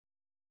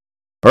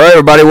All right,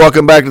 everybody,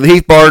 welcome back to the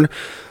Heath Barn.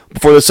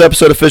 Before this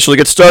episode officially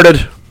gets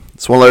started,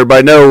 just want to let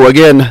everybody know,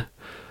 again,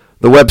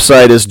 the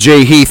website is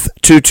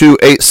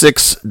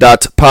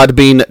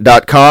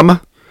jheath2286.podbean.com. You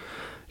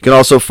can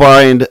also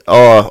find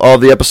all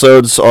the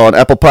episodes on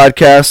Apple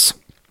Podcasts,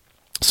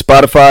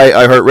 Spotify,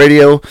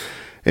 iHeartRadio,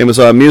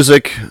 Amazon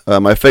Music,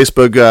 my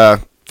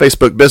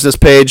Facebook business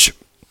page.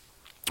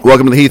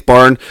 Welcome to the Heath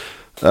Barn.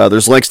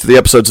 There's links to the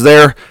episodes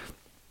there.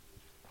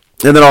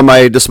 And then on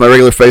my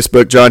regular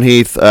Facebook, John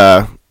Heath,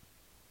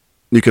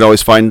 you can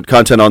always find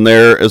content on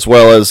there, as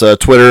well as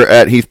Twitter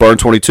at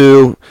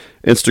HeathBarn22,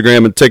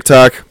 Instagram and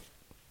TikTok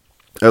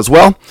as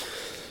well.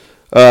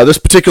 This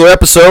particular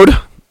episode,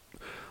 a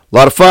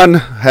lot of fun.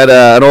 Had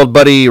an old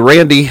buddy,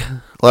 Randy.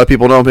 A lot of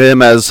people know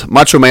him as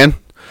Macho Man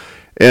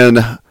in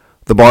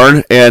the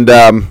barn. And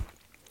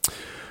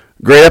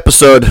great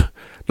episode.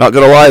 Not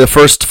going to lie, the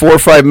first 4 or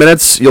 5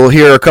 minutes, you'll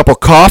hear a couple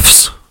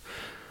coughs.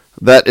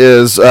 That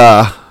is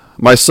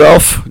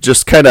myself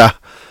just kind of,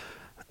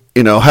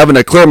 having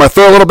to clear my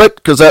throat a little bit,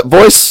 because that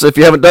voice, if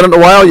you haven't done it in a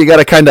while, you got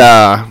to kind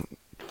of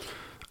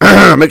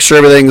make sure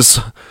everything's,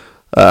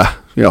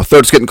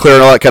 throat's getting clear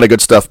and all that kind of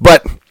good stuff.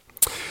 But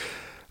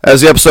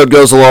as the episode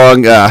goes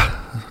along,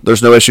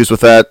 there's no issues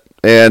with that.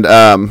 And,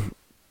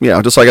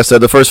 just like I said,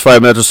 the first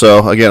 5 minutes or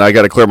so, again, I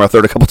got to clear my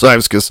throat a couple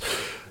times because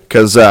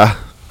that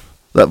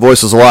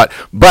voice is a lot.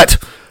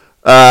 But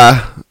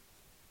I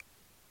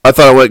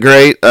thought it went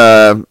great.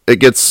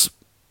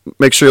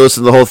 Make sure you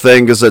listen to the whole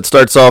thing, because it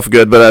starts off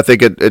good, but I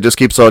think it just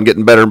keeps on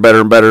getting better and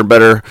better and better and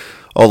better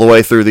all the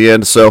way through the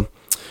end. So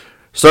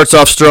starts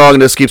off strong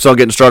and just keeps on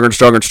getting stronger and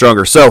stronger and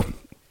stronger. So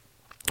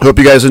hope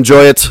you guys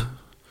enjoy it.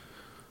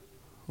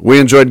 We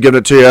enjoyed giving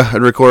it to you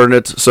and recording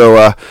it.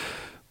 So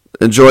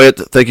enjoy it.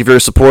 Thank you for your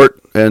support,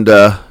 and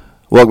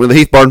welcome to the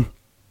Heath Barn.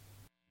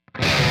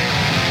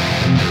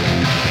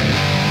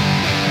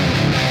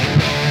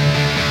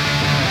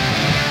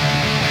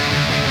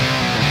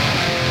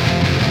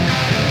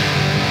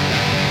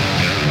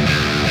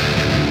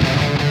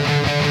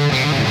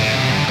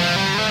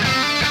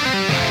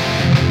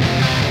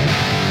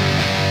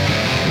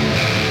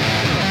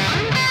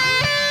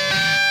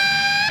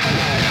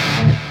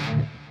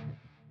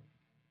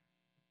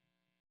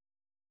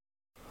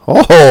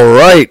 All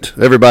right,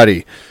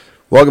 everybody.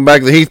 Welcome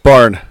back to the Heath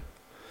Barn.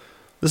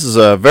 This is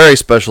a very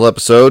special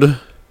episode. I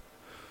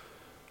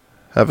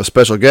have a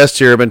special guest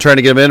here. I've been trying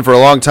to get him in for a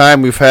long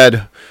time. We've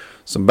had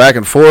some back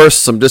and forth,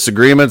 some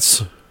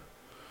disagreements,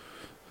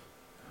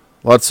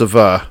 lots of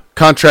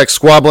contract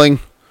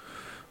squabbling,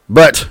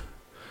 but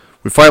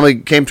we finally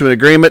came to an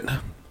agreement.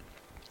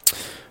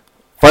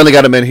 Finally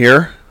got him in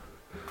here.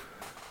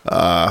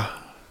 I'm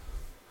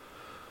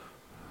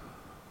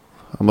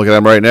looking at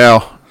him right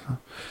now.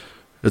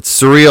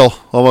 It's surreal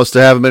almost to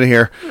have him in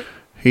here.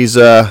 He's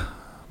my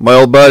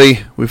old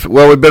buddy. We've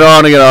been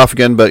on and off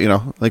again, but I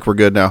think we're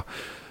good now.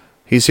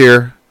 He's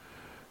here.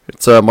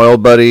 It's my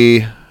old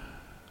buddy,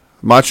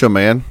 Macho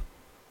Man.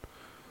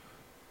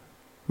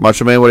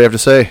 Macho Man, what do you have to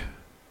say?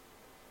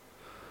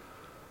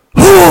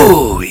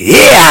 Ooh,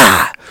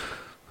 yeah!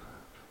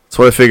 That's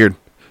what I figured.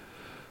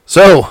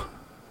 So,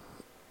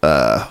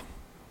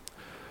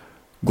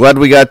 glad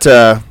we got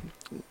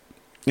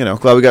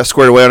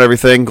squared away on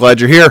everything. Glad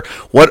you're here.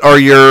 What are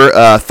your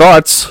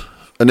thoughts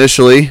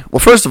initially? Well,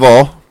 first of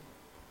all,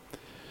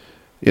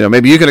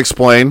 maybe you can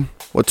explain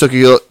what took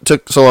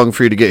so long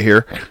for you to get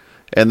here,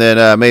 and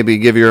then maybe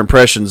give your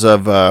impressions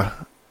of the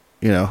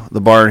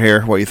barn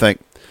here. What you think?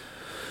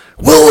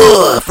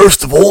 Well,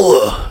 first of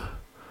all,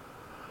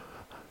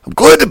 I'm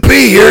glad to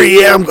be here.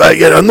 Yeah,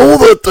 I know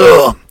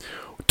that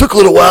it took a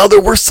little while.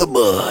 There were some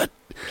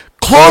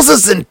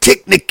clauses and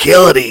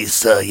technicalities,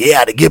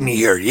 to get me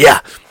here. Yeah,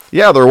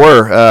 there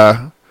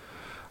were.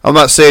 I'm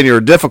not saying you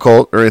were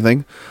difficult or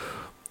anything.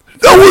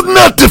 That was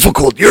not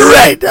difficult. You're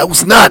right. That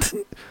was not.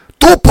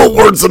 Don't put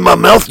words in my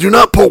mouth. Do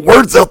not put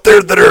words out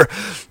there that are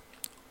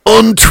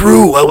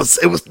untrue.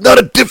 It was not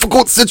a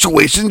difficult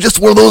situation. Just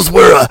one of those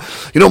where,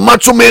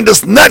 Macho Man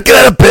does not get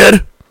out of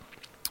bed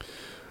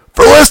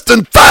for less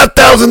than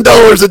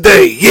 $5,000 a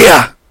day.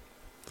 Yeah.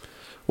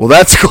 Well,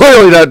 that's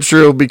clearly not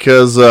true,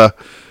 because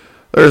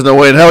there's no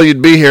way in hell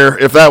you'd be here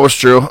if that was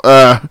true.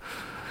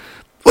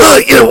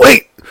 Well,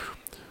 wait.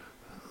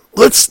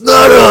 Let's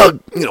not,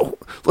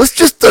 let's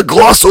just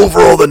gloss over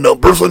all the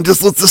numbers and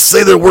let's just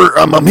say that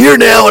I'm here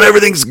now and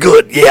everything's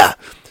good. Yeah.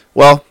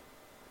 Well,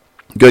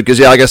 good, because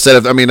like I said,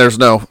 there's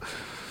no,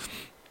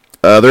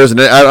 there isn't.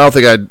 I don't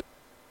think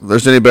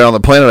there's anybody on the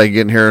planet I can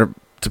get in here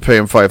to pay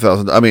him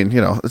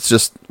 $5,000. It's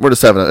just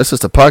it's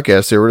just a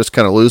podcast here. We're just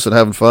kind of loose and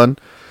having fun.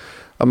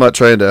 I'm not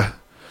trying to.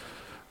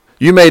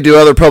 You may do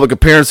other public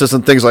appearances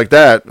and things like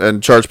that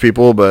and charge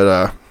people,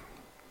 but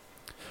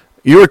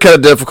you were kind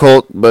of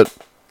difficult, but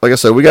like I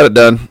said, we got it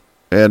done,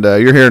 and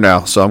you're here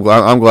now, so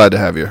I'm glad to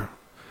have you.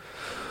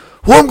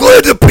 Well, I'm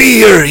glad to be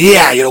here.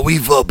 Yeah,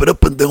 we've been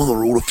up and down the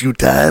road a few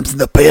times in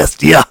the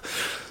past, yeah,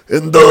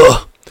 and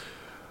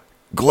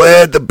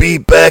glad to be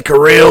back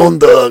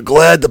around.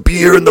 Glad to be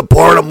here in the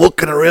barn. I'm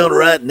looking around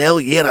right now,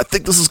 yeah, and I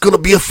think this is gonna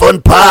be a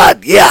fun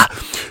pod. Yeah,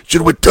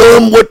 should we tell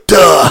them what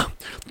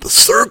the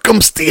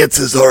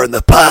circumstances are in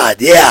the pod.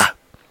 Yeah.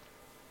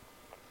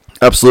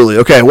 Absolutely.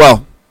 Okay,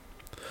 well,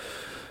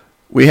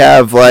 we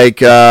have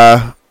like,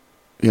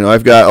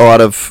 I've got a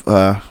lot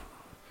of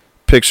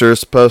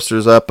pictures,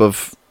 posters up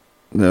of,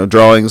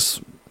 drawings,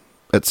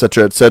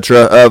 etc.,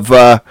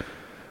 of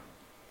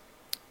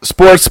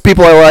sports,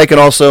 people I like, and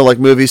also like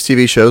movies,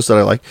 TV shows that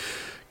I like,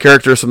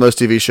 characters from those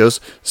TV shows.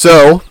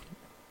 So,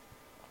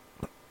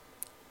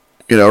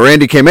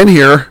 Randy came in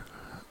here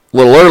a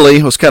little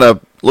early, was kind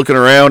of looking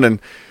around, and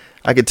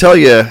I could tell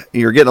you're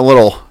getting a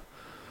little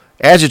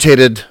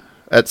agitated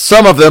at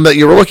some of them that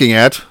you were looking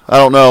at. I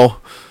don't know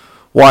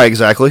why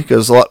exactly,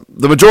 because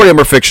the majority of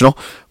them are fictional,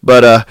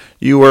 but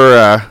you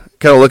were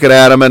kind of looking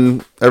at them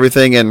and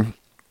everything, and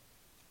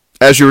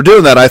as you were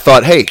doing that, I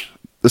thought, hey,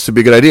 this would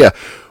be a good idea.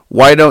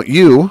 Why don't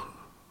you,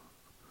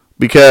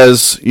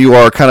 because you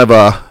are kind of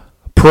a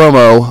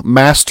promo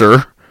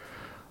master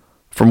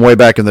from way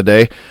back in the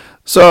day,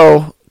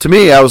 so to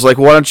me, I was like,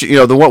 why don't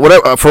you,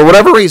 for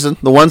whatever reason,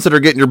 the ones that are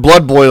getting your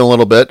blood boiling a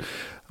little bit,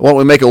 why don't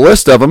we make a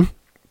list of them,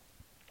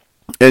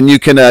 and you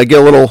can get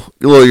a little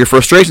of your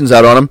frustrations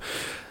out on them.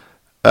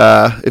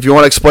 If you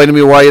want to explain to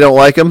me why you don't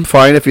like them,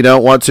 fine. If you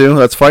don't want to,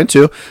 that's fine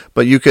too.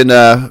 But you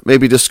can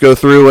maybe just go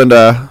through and,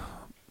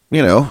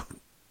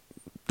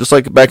 just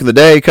like back in the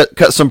day,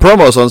 cut some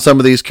promos on some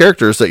of these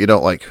characters that you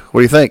don't like.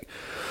 What do you think?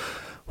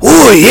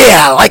 Oh,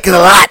 yeah, I like it a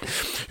lot.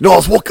 I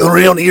was walking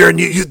around here, and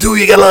you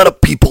got a lot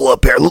of people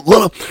up here, a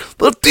lot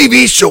of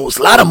TV shows,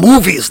 a lot of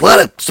movies, a lot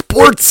of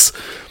sports.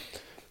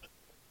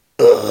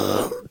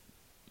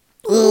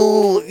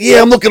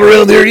 Yeah, I'm looking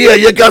around here. Yeah,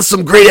 you got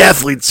some great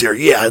athletes here.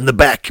 Yeah, in the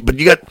back. But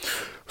you got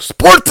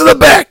sports in the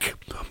back,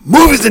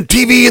 movies and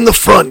TV in the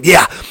front.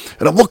 Yeah,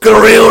 and I'm looking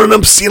around, and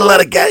I'm seeing a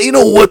lot of guys. You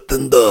know what?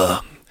 And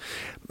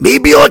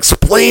maybe I'll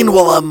explain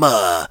while I'm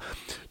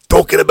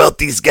talking about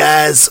these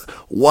guys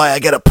why I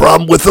got a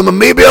problem with them, and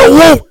maybe I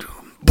won't.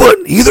 But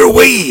either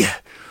way,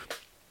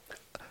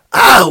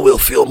 I will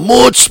feel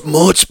much,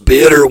 much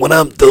better when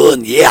I'm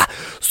done. Yeah.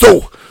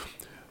 So,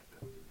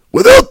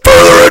 without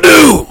further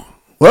ado.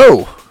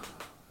 Whoa.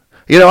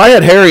 I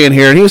had Harry in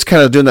here, and he was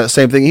kind of doing that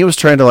same thing. He was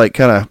trying to,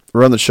 kind of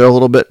run the show a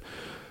little bit.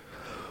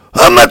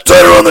 I'm not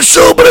trying to run the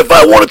show, but if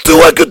I wanted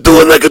to, I could do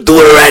it, and I could do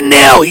it right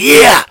now.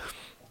 Yeah.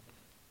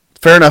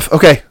 Fair enough.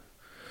 Okay.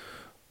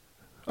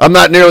 I'm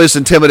not nearly as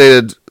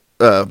intimidated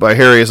by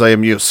Harry as I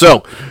am you.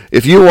 So,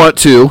 if you want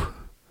to,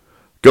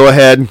 go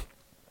ahead.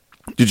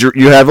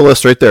 You have a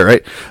list right there,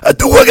 right? I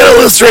do. I got a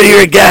list right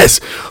here, guys,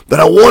 that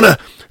I want to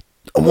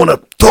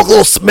talk a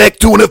little smack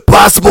to, and if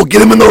possible,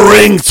 get him in the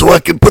ring so I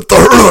can put the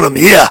hurt on him.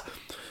 Yeah.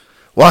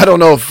 Well, I don't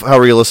know how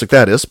realistic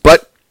that is,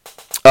 but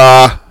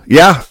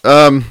yeah.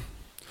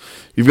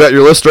 You've got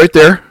your list right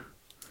there,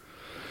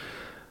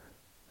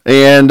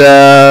 and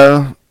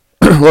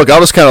look, I'll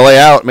just kind of lay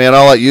out, man.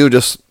 I'll let you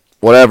just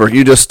whatever.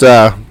 You just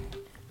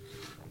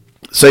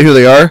say who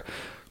they are,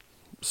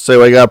 say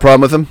why you got a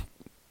problem with them,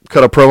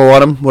 cut a promo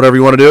on them, whatever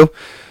you want to do,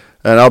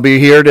 and I'll be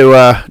here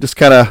to just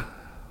kind of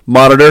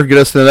monitor, get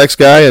us to the next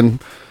guy,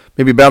 and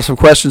maybe bounce some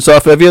questions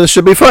off of you. This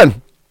should be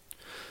fun.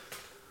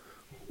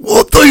 Well,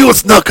 I'll tell you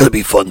what's not going to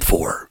be fun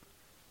for.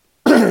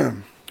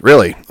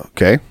 Really?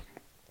 Okay.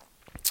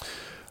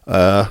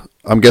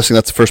 I'm guessing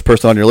that's the first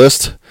person on your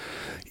list?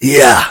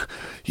 Yeah.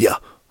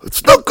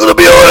 It's not going to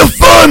be a lot of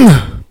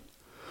fun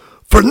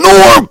for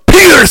Norm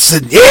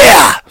Peterson.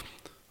 Yeah.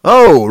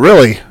 Oh,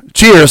 really?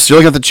 Cheers. You're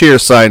looking at the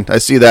cheers sign. I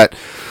see that.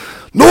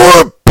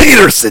 Norm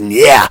Peterson,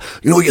 yeah.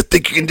 You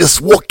think you can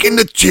just walk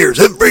into Cheers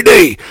every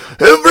day.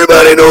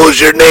 Everybody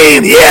knows your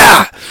name,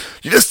 yeah.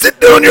 You just sit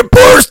down on your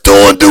bar stool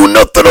and do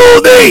nothing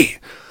all day.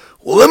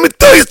 Well, let me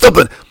tell you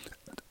something.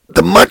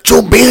 The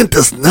Macho Man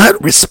does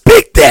not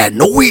respect that.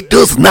 No, he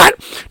does not.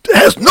 He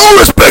has no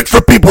respect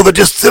for people that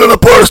just sit on a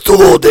bar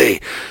stool all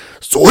day.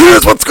 So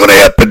here's what's going to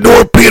happen,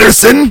 Norm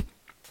Peterson.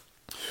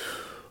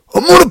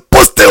 I'm going to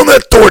bust down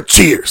that door,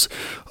 Cheers.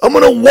 I'm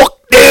going to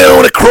walk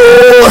down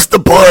across the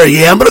bar,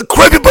 yeah. I'm going to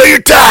grab you by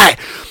your tie.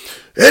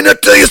 And I'll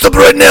tell you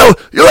something right now.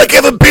 You like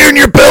having beer in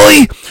your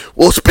belly?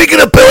 Well, speaking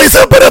of bellies,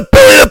 how about a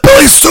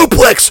belly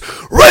suplex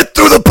right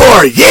through the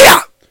bar,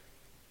 yeah.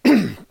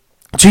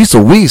 Jeez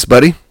Louise,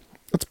 buddy.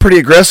 That's pretty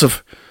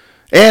aggressive.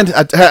 And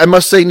I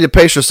must say you need to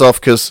pace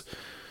yourself because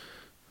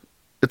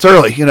it's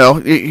early,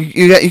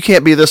 You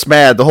can't be this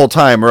mad the whole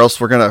time or else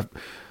we're going to...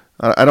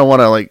 I don't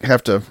want to,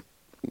 have to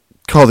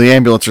call the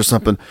ambulance or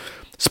something.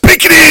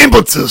 Speaking of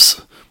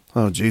ambulances.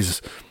 Oh,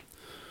 Jesus.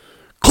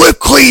 Cliff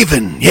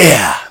Cleaven,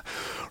 yeah.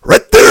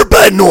 Right there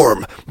by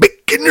Norm,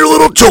 making your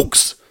little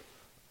jokes.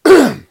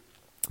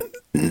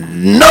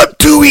 Not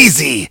too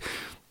easy.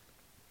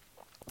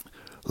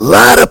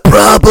 Lot of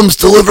problems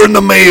delivering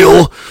the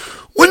mail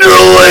when you're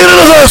laying in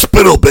a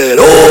hospital bed.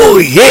 Oh,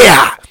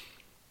 yeah.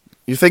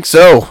 You think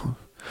so?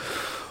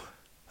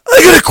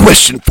 I got a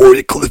question for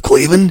you, Cliff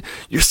Cleaven.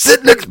 You're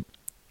sitting at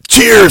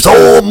Cheers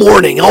all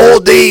morning, all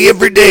day,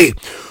 every day.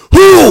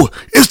 Who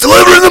is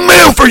delivering the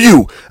mail for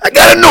you? I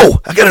gotta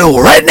know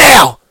right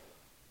now.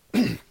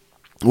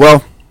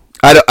 Well,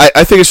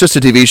 I think it's just a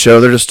TV show.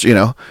 They're just,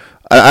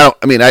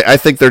 I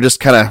think they're just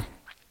kind of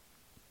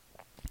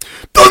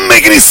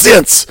doesn't make any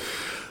sense.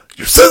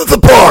 You're sitting at the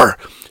bar.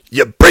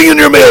 You bring in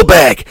your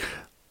mailbag.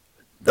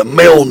 The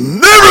mail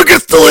never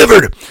gets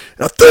delivered.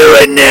 And I'll tell you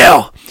right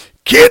now,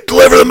 can't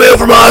deliver the mail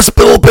from a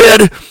hospital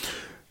bed.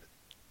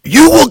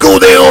 You will go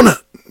down.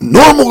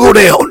 Norm will go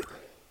down.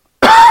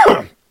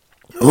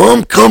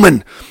 I'm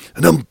coming,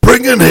 and I'm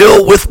bringing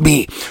hell with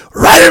me.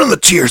 Right into the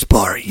Cheers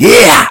bar.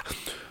 Yeah.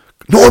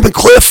 Norm and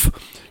Cliff,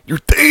 your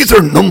days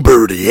are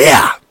numbered.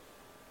 Yeah.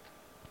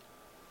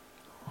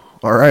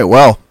 All right,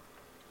 well.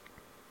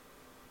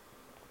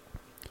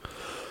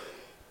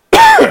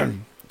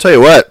 Tell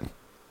you what,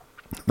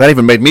 that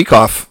even made me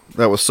cough.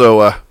 That was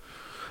so,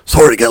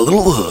 Sorry, got a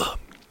little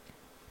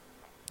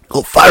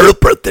fire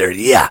up right there,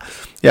 yeah.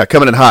 Yeah,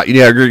 coming in hot.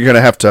 Yeah, you're going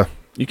to have to,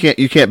 you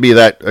can't be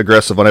that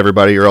aggressive on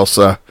everybody or else,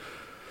 I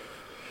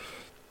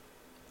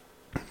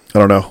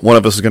don't know, one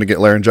of us is going to get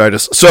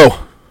laryngitis. So.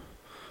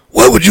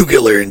 Why would you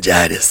get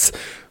laryngitis?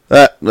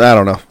 I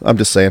don't know. I'm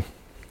just saying.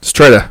 Just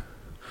try to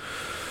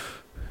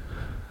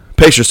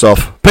pace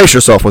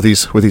yourself with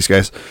these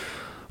guys.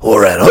 All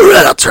right,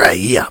 I'll try.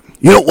 Yeah,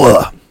 you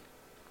know,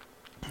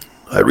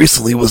 I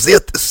recently was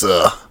at this.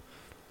 It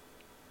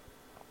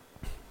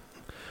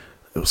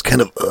was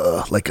kind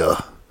of like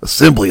a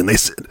assembly, and they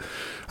said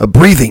a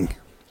breathing,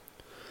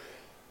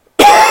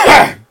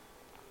 and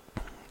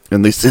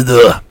they said,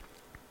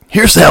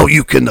 here's how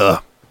you can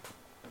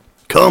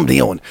calm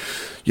down.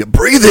 You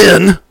breathe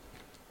in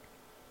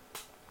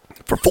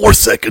for 4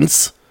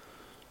 seconds.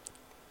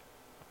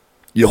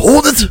 You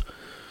hold it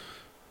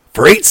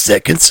for 8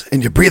 seconds,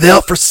 and you breathe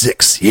out for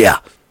 6. Yeah.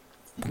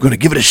 I'm going to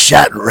give it a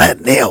shot right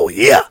now.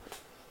 Yeah.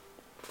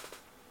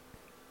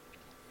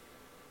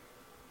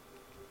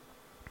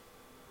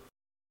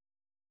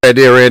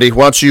 Idea, Randy.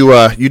 Once you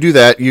do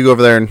that, you go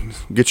over there and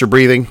get your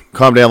breathing,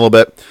 calm down a little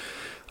bit,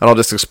 and I'll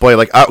just explain.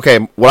 Like, okay,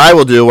 what I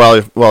will do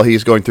while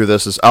he's going through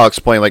this is I'll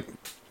explain, like,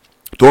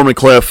 Norm and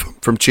Cliff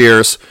from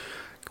Cheers,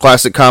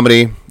 classic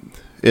comedy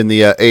in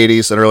the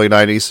 80s and early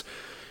 90s,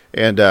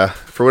 and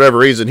for whatever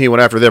reason, he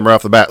went after them right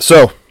off the bat.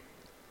 So,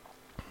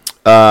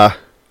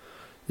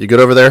 you good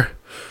over there?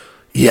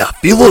 Yeah,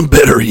 feeling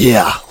better,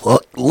 yeah. A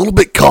little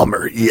bit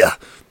calmer, yeah.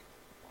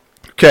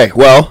 Okay,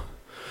 well,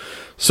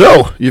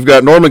 so you've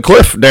got Norm and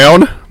Cliff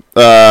down.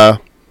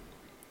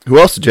 Who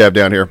else did you have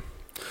down here?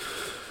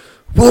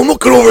 Well, I'm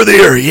looking over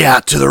there, yeah,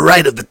 to the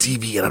right of the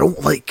TV, and I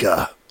don't like,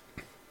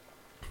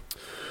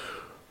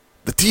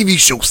 the TV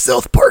show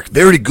South Park.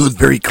 Very good,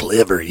 very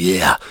clever,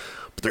 yeah.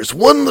 But there's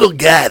one little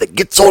guy that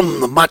gets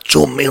on the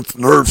Macho Man's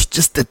nerves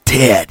just a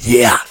tad,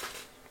 yeah.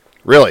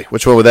 Really?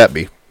 Which one would that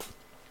be?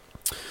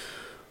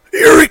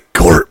 Eric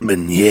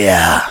Cartman,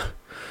 yeah.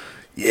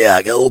 Yeah,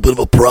 I got a little bit of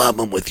a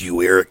problem with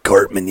you, Eric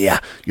Cartman,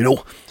 yeah. You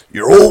know,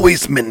 you're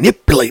always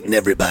manipulating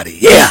everybody,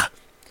 yeah.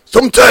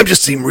 Sometimes you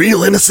seem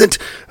real innocent,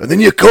 and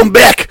then you come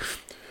back,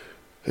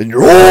 and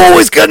you're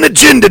always got an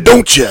agenda,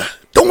 don't you?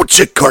 Don't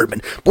you,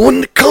 Cartman? But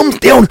when it comes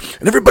down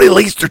and everybody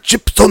lays their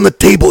chips on the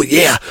table,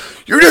 yeah,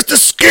 you're just a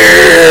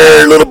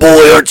scared little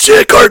boy, aren't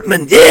you,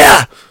 Cartman?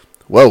 Yeah.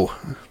 Whoa.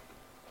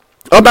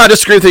 I'm not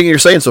disagreeing with anything you're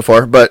saying so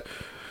far, but,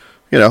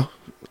 you know,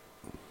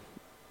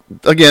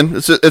 again,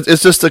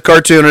 it's just a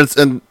cartoon,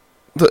 and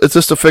it's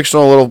just a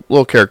fictional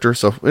little character.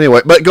 So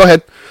anyway, but go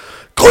ahead.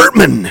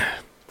 Cartman.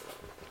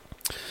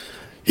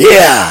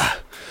 Yeah.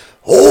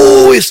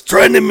 Always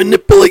trying to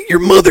manipulate your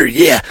mother,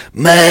 yeah.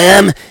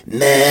 Ma'am,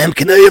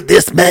 can I have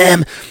this,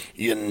 ma'am?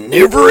 You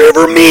never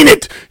ever mean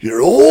it.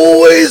 You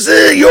always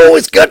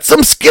got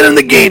some skin in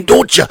the game,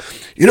 don't you?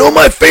 You know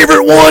my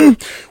favorite one?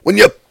 When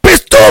you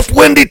pissed off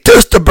Wendy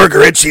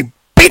Testaburger and she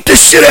beat the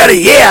shit out of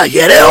you. Yeah,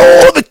 you had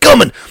all of it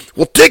coming.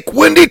 Well, take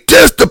Wendy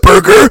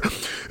Testaburger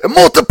and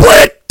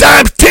multiply it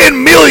times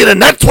 10 million,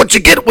 and that's what you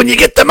get when you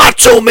get the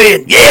Macho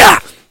Man. Yeah.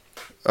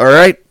 All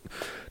right.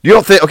 You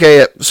don't think?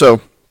 Okay, so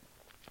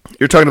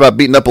you're talking about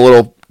beating up a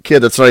little kid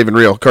that's not even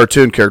real,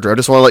 cartoon character. I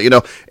just want to let you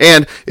know.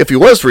 And if he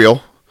was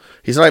real,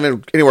 he's not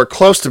even anywhere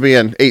close to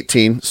being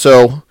 18,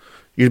 so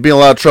you'd be in a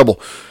lot of trouble.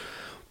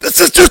 This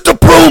is just a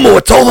promo.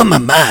 It's all in my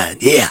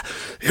mind. Yeah.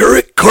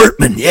 Eric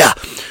Cartman. Yeah.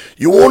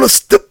 You want to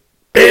step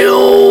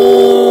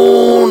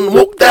down,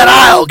 walk that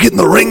aisle, get in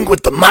the ring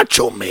with the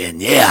Macho Man.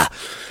 Yeah.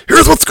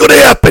 Here's what's going to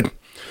happen.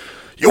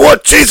 You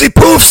want cheesy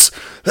poofs?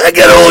 I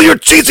got all your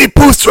cheesy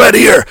poofs right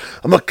here.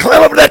 I'm going to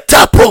climb up that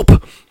top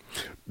rope,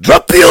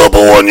 drop the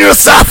elbow on your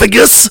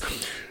esophagus,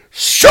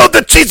 shove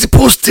the cheesy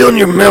poofs down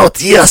your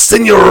mouth. Yeah,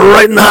 send you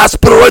right in the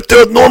hospital right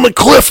there with Norm and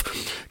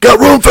Cliff. Got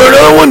room for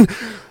another one?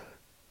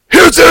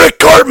 Here's Eric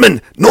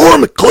Cartman.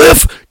 Norm,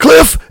 Cliff,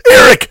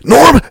 Eric.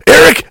 Norm,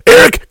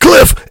 Eric,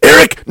 Cliff,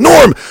 Eric,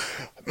 Norm.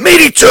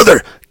 Meet each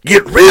other.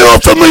 Get real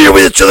familiar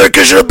with each other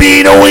because you'll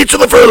be knowing each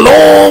other for a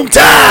long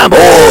time.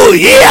 Oh,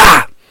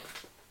 yeah.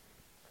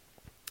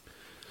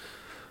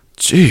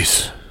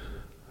 Jeez.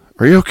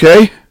 Are you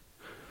okay?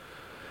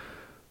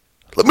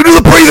 Let me do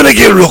the breathing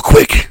again real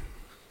quick.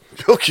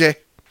 Okay.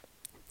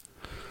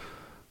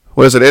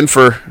 What is it? In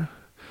for 4,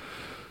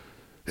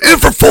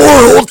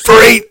 hold for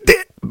 8,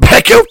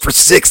 back out for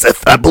 6,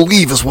 I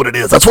believe is what it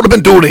is. That's what I've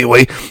been doing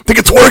anyway. Think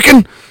it's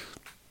working?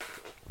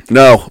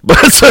 No, but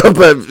I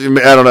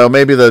don't know.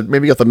 Maybe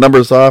you got the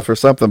numbers off or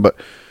something. But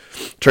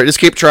just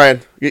keep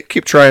trying.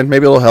 Keep trying.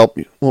 Maybe it'll help.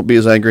 You won't be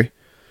as angry.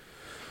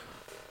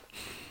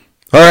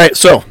 All right.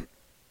 So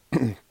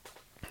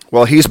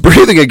while he's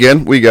breathing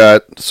again,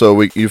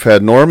 you've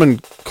had Norman,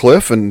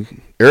 Cliff,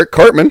 and Eric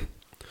Cartman,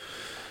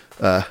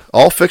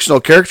 all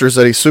fictional characters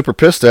that he's super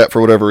pissed at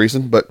for whatever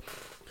reason. But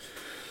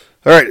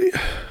all right,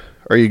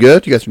 are you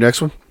good? You got your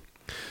next one?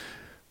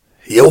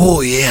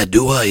 Oh yeah,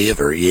 do I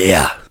ever?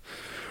 Yeah.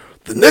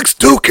 The next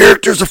two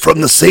characters are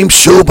from the same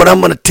show, but I'm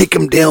going to take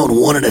them down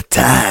one at a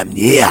time.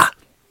 Yeah.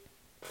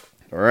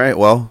 All right,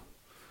 well,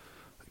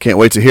 can't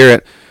wait to hear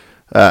it.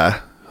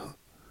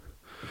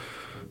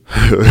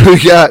 We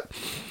got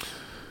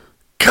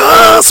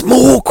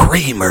Cosmo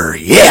Kramer.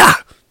 Yeah.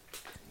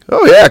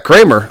 Oh, yeah,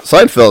 Kramer.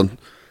 Seinfeld.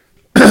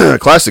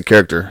 Classic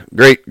character.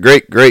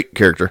 Great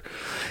character.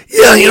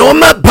 Yeah, I'm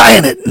not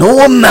buying it. No,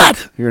 I'm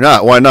not. You're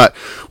not? Why not?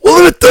 Well,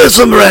 let me tell you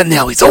something right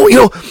now. He's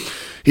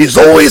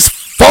always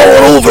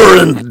falling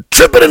over and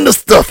tripping into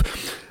stuff.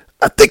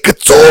 I think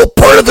it's all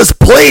part of his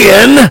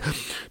plan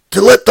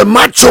to let the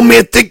Macho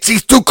Man think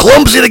he's too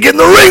clumsy to get in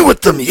the ring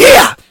with them.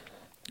 Yeah.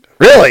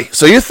 Really?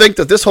 So you think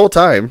that this whole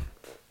time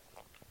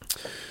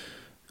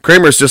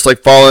Kramer's just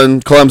like falling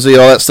clumsy,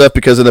 all that stuff,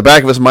 because in the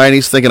back of his mind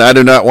he's thinking, I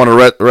do not want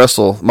to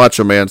wrestle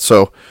Macho Man,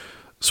 so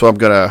I'm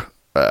going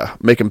to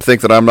make him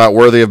think that I'm not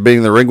worthy of being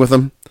in the ring with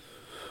him?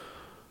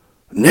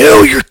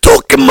 Now you're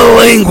talking my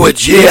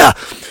language, yeah.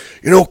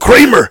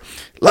 Kramer,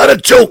 a lot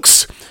of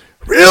jokes.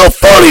 Real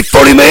funny,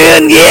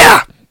 man,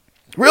 yeah.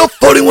 Real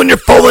funny when you're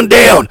falling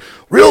down.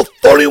 Real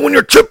funny when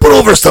you're tripping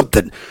over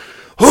something.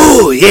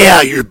 Oh,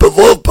 yeah, you're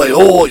beloved by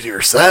all your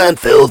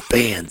Seinfeld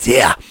fans,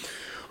 yeah.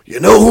 You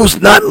know who's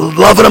not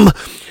loving them?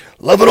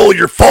 Loving all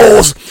your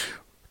falls?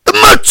 The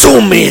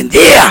Macho Man,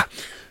 yeah.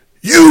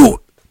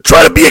 You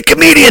try to be a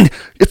comedian,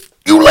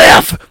 you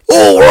laugh.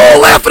 Oh, we're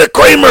all laughing at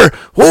Kramer.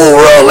 Oh,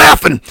 we're all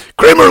laughing.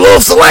 Kramer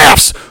loves the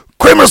laughs.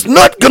 Kramer's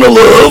not gonna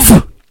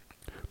love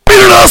being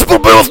in a hospital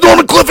bed with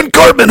Norman, Cliff, and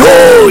Cartman.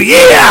 Oh,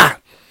 yeah.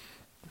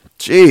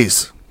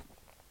 Jeez.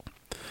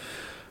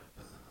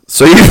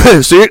 So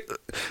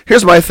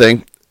here's my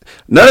thing.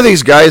 None of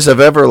these guys have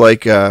ever,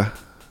 again,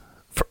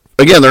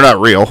 they're not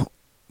real,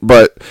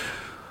 but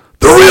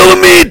they're real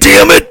to me,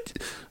 damn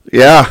it.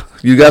 Yeah,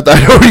 you got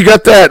that. Oh, you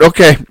got that.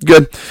 Okay,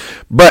 good.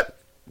 But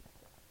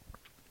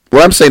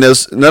what I'm saying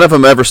is, none of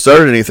them ever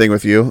started anything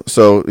with you,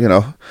 so,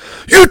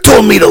 You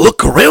told me to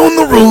look around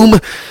the room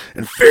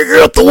and figure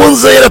out the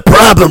ones I had a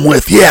problem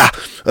with, yeah.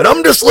 And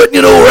I'm just letting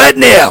you know right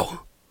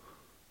now.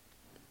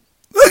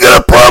 I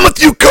got a problem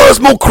with you,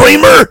 Cosmo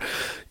Kramer.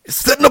 You're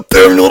sitting up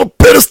there on your little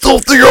pedestal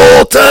through your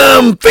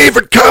all-time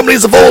favorite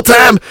comedies of all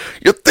time.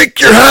 You think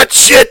you're hot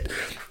shit.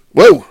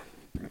 Whoa.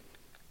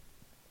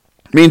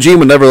 Me and Gene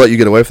would never let you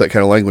get away with that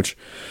kind of language.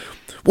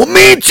 Well,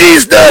 me and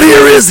Gene's not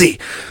here, is he?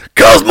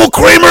 Cosmo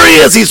Kramer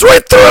is. He's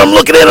right there. I'm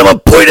looking at him. I'm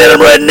pointing at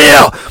him right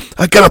now.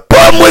 I got a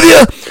problem with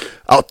you.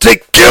 I'll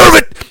take care of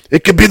it.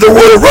 It could be the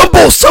Royal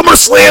Rumble,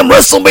 SummerSlam,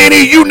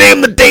 WrestleMania. You name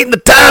the date and the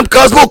time.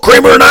 Cosmo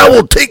Kramer and I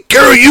will take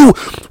care of you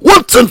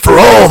once and for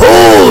all.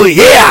 Oh,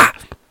 yeah.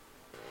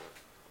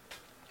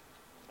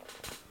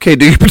 Okay,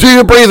 do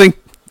your breathing.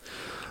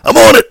 I'm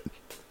on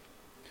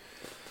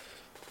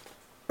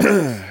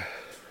it.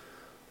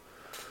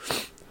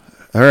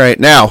 All right,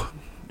 now.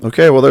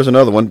 Okay, well, there's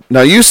another one.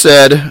 Now, you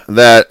said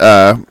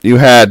that you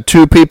had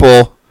two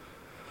people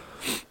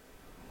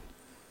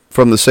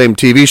from the same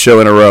TV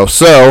show in a row.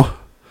 So,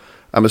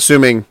 I'm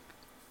assuming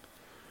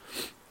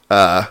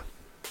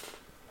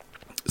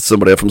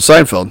somebody from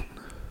Seinfeld.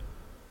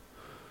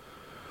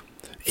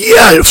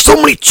 Yeah, there's so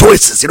many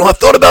choices. I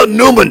thought about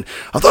Newman.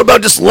 I thought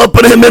about just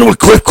lumping him in with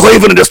Cliff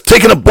Clavin and just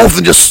taking them both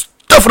and just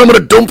stuffing them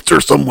in a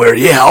dumpster somewhere.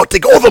 Yeah, I'll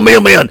take all the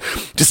mailman.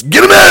 Just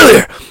get him out of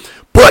there.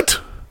 But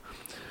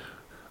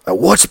I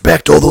watched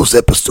back to all those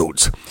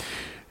episodes.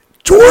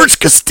 George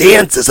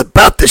Costanza's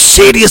about the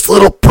shadiest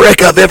little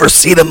prick I've ever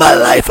seen in my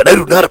life, and I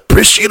do not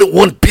appreciate it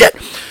one bit.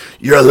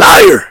 You're a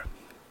liar.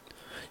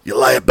 You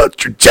lie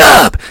about your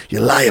job. You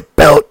lie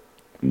about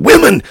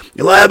women.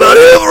 You lie about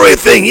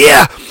everything.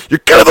 Yeah, you're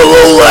kind of a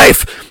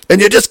lowlife,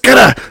 and you just kind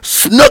of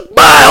snuck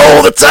by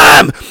all the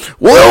time.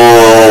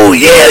 Whoa,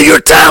 yeah, your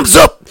time's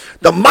up.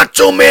 The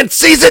Macho Man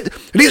sees it,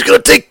 and he's going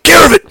to take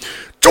care of it.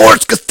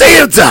 George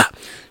Costanza,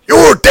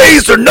 your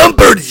days are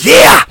numbered,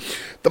 yeah.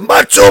 The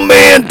Macho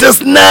Man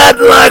does not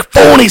like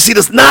phonies. He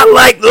does not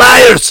like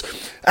liars.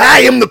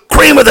 I am the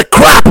cream of the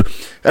crop,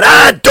 and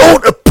I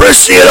don't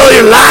appreciate all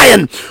your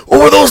lying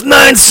over those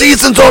 9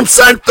 seasons on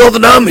Seinfeld,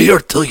 and I'm here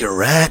to tell you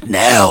right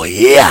now,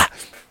 yeah.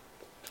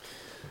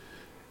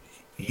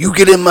 You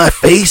get in my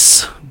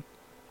face,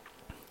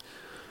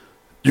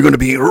 you're going to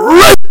be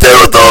right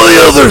there with all the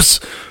others.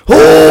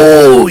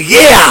 Oh,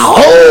 yeah,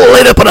 all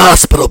laid up in a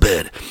hospital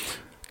bed.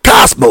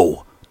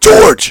 Cosmo,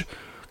 George,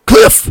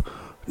 Cliff,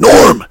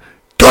 Norm,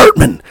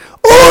 Cartman,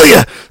 all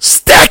you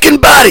stacking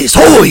bodies.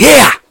 Oh,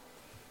 yeah.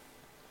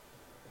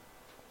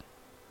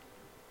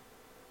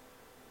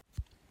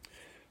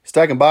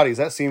 Stacking bodies,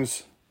 that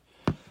seems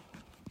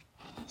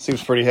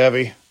pretty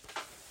heavy.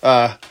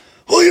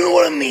 Well, you know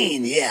what I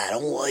mean. Yeah, I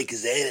don't like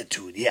his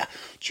attitude. Yeah.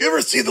 Did you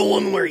ever see the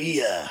one where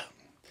he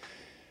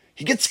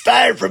gets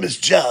fired from his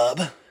job,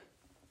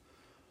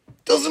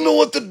 doesn't know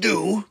what to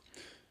do?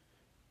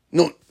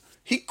 No,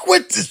 he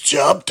quits his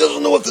job,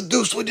 doesn't know what to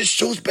do, so he just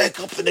shows back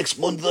up the next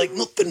Monday like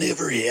nothing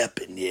ever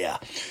happened. Yeah.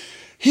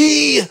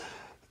 He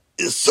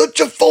is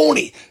such a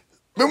phony.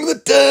 Remember the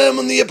time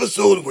on the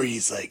episode where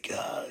he's like,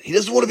 he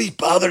doesn't want to be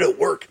bothered at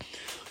work.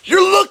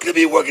 You're lucky to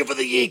be working for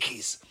the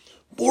Yankees.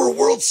 More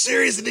World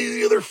Series than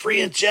any other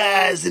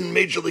franchise in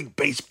Major League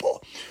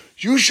Baseball.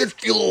 You should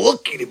feel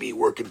lucky to be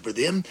working for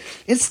them.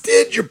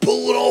 Instead, you're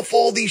pulling off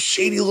all these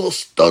shady little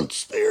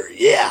stunts there.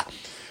 Yeah.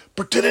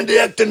 Pretending to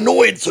act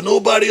annoyed so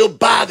nobody will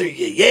bother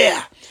you.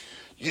 Yeah.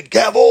 You'd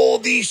have all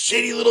these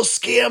shady little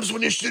scams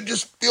when you should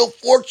just feel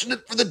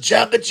fortunate for the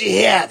job that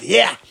you have.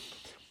 Yeah.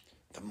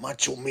 The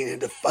Macho Man had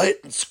to fight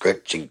and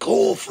scratch and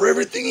claw for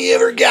everything he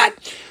ever got.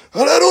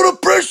 And I don't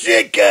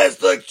appreciate guys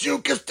like you,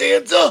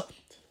 Costanza.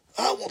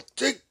 I will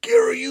take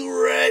care of you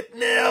right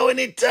now,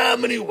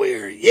 anytime,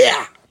 anywhere.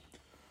 Yeah.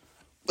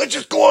 Let's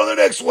just go on to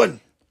the next one.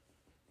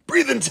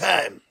 Breathing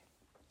time.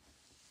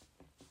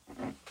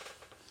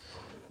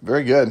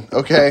 Very good.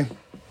 Okay.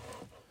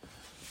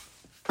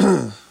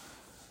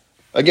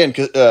 Again,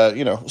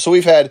 so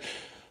we've had,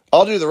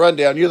 I'll do the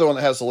rundown. You're the one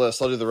that has the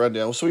list. I'll do the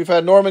rundown. So we've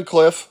had Norman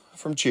Cliff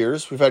from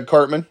Cheers. We've had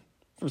Cartman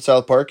from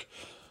South Park.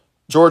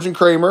 George and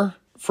Kramer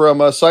from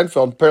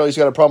Seinfeld. Apparently he's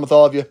got a problem with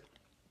all of you.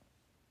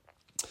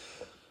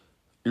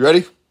 You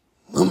ready?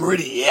 I'm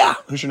ready, yeah.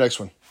 Who's your next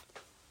one?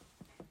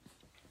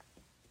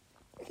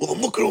 Well, I'm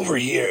looking over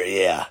here,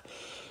 yeah.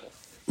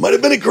 Might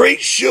have been a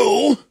great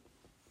show.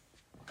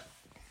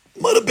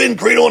 Might have been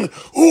great on,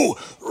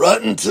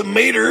 Rotten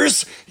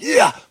Tomatoes.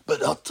 Yeah,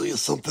 but I'll tell you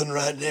something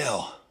right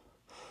now.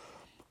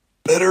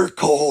 Better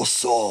Call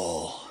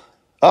Saul.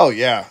 Oh,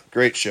 yeah.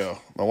 Great show.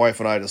 My wife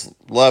and I just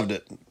loved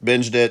it.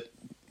 Binged it.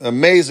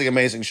 Amazing,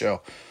 amazing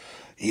show.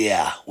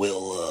 Yeah,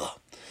 well,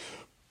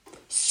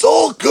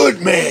 Saul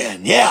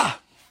Goodman, yeah.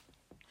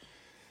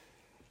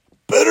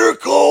 Better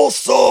Call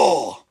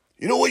Saul.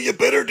 You know what you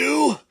better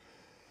do?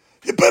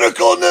 You better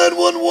call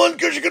 911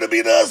 because you're going to be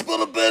in the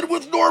hospital bed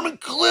with Norman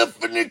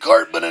Cliff and Nick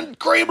Cartman and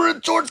Kramer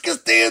and George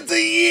Costanza.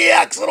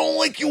 Yeah, because I don't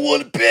like you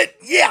one bit.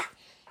 Yeah.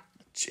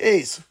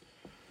 Jeez.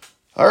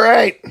 All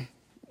right.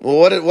 Well,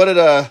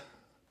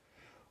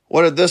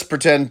 what did this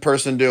pretend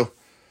person do?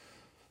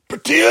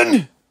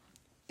 Pretend?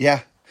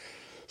 Yeah.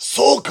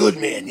 Saul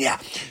Goodman, yeah.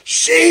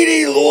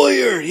 Shady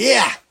lawyer,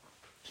 yeah.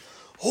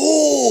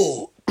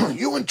 Oh,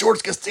 you and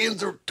George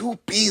Costanza are two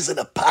peas in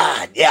a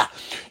pod, yeah.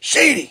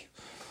 Shady.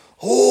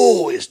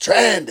 Oh, he's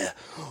trying to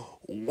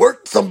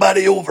work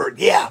somebody over,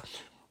 yeah.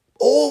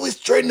 Always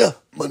trying to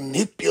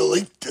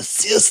manipulate the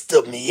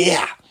system,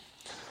 yeah.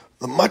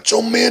 The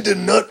Macho Man did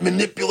not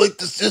manipulate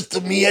the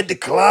system. He had to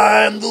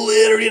climb the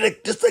ladder. He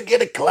had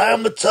to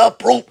climb the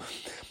top rope.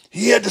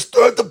 He had to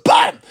start at the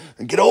bottom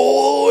and get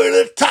all the way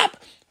to the top.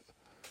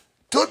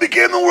 Till he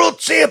became the world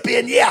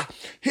champion, yeah.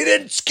 He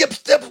didn't skip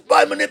steps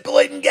by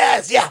manipulating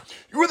guys, yeah.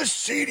 You were the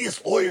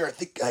shadiest lawyer I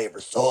think I ever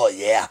saw,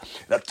 yeah.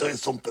 And I'll tell you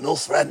something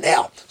else right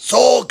now.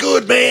 Saul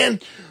Goodman.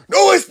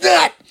 No, it's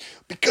not.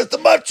 Because the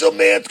Macho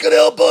Man's gonna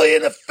elbow you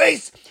in the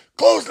face,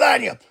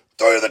 clothesline you,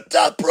 throw you to the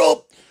top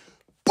rope,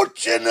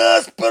 put you in the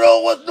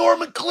hospital with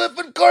Norman Cliff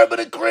and Cartman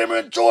and Kramer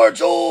and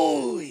George.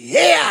 Oh,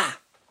 yeah.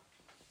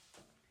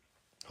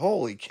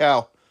 Holy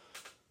cow.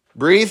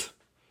 Breathe.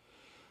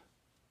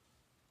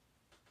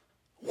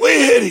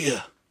 Way ahead of you.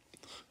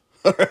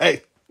 All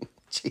right.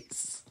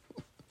 Jeez.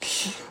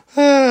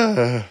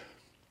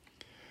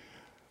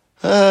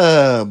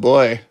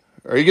 Boy.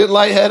 Are you getting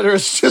lightheaded or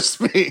is it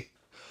just me?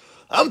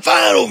 I'm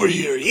fine over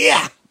here,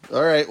 yeah.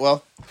 All right,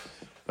 well.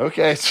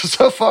 Okay,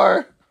 so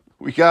far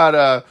we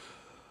got,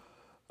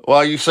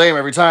 well, you say them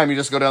every time, you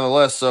just go down the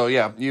list. So,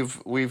 yeah,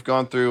 we've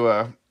gone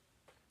through,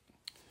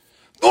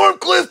 Norm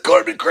Cliff,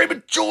 Cartman,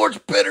 Kramer,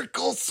 George, Better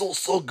Call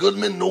Saul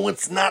Goodman. No,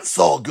 it's not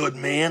Saul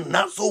Goodman.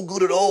 Not so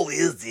good at all,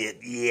 is it?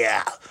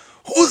 Yeah.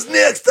 Who's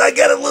next? I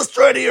got a list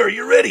right here.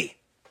 You ready?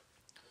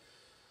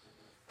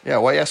 Yeah,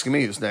 why are you asking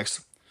me who's next?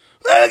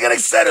 I got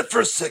excited for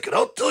a second.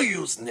 I'll tell you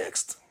who's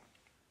next.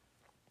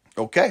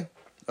 Okay.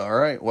 All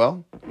right,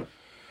 well.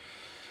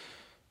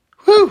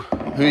 Whew.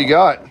 Who you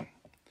got?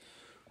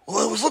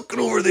 Well, I was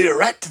looking over there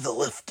right to the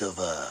left of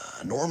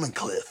Norman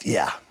Cliff.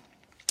 Yeah.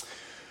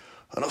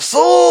 And I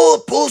saw a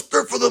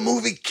poster for the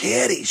movie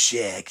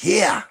Caddyshack.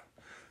 Yeah.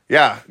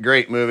 Yeah,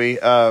 great movie.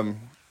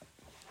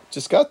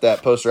 Just got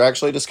that poster.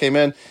 Actually, just came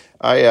in.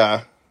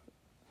 I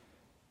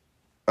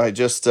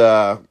just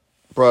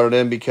brought it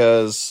in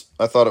because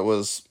I thought it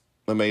was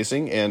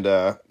amazing and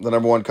the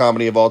number one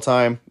comedy of all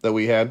time that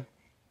we had.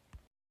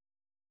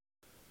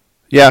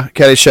 Yeah,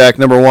 Caddyshack,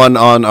 number one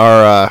on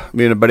our,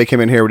 me and a buddy came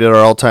in here, we did our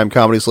all-time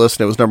comedies list,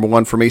 and it was number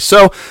one for me.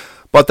 So,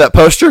 bought that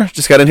poster,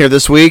 just got in here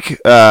this week.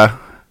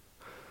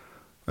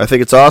 I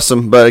think it's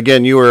awesome, but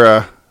again, you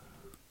were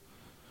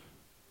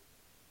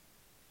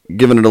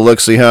giving it a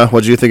look-see, huh?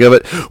 What'd you think of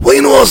it? Well,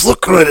 you know, I was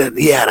looking at it,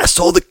 yeah, and I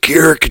saw the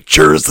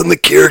caricatures and the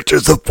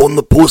characters up on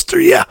the poster,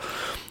 yeah.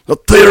 I'll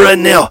tell you right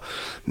now,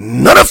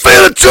 not a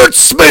fan of Judge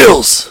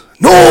Smails.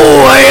 No,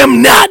 I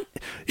am not.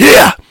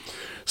 Yeah,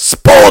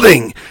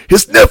 Spaulding,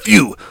 his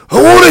nephew.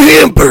 I want a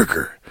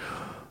hamburger.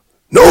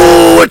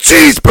 No, a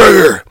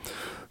cheeseburger.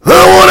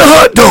 I want a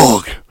hot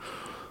dog.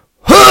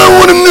 I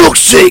want a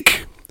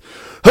milkshake.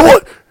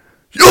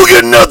 You'll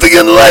get nothing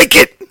and like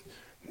it.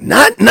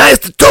 Not nice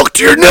to talk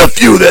to your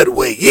nephew that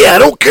way. Yeah, I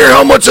don't care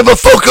how much of a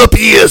fuck up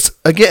he is.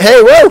 Again,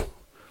 hey, whoa.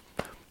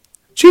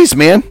 Jeez,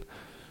 man.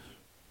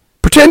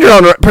 Pretend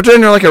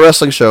you're like a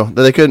wrestling show.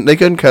 They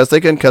couldn't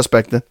cuss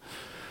back then.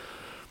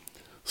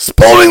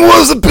 Spaulding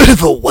was a bit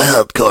of a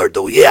wild card,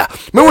 though, yeah.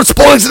 Remember when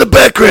Spaulding's in the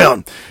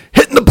background,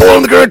 hitting the ball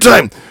in the current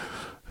time?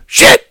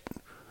 Shit!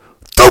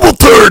 Double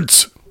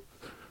thirds!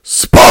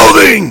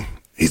 Spaulding!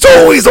 He's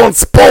always on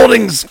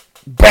Spaulding's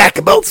back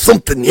about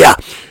something, yeah.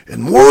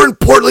 And more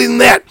importantly than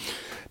that,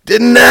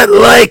 did not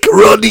like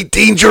Rodney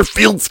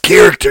Dangerfield's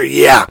character,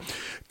 yeah.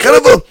 Kind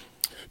of a...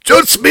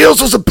 Judge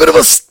Smails was a bit of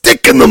a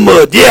stick in the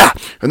mud, yeah.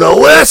 And the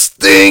last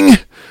thing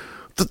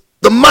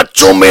the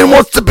Macho Man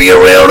wants to be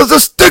around is a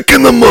stick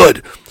in the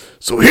mud.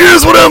 So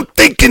here's what I'm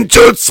thinking,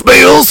 Judge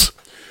Smails.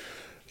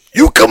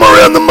 You come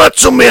around the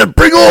Macho Man,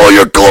 bring all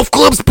your golf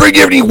clubs, bring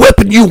any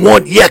weapon you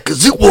want, yeah,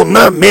 because it will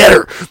not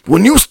matter.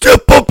 When you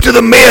step up to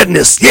the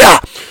madness, yeah,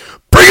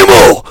 bring them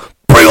all.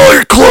 Bring all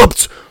your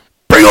clubs,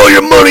 bring all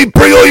your money,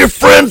 bring all your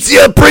friends,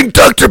 yeah, bring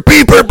Dr.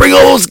 Bieber, bring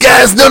all those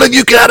guys. None of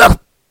you got a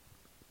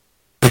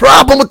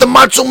problem with the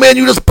Macho Man,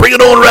 you just bring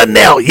it on right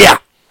now, yeah.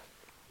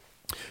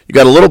 You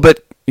got a little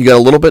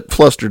bit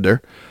flustered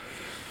there.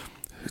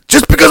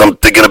 Just because I'm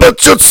thinking about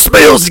Judge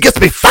Smails, he gets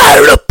me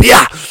fired up,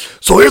 yeah.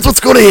 So here's what's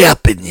going to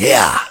happen,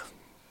 yeah.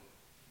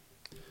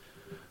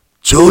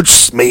 Judge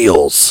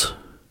Smails.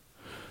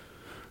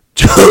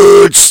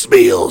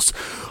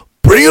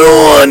 Bring it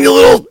on, you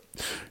little...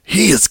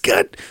 He has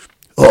got...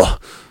 Oh.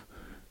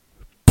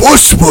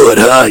 Bushwood,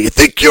 huh? You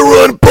think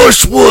you're on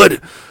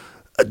Bushwood?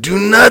 I do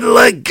not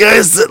like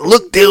guys that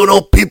look down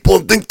on people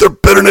and think they're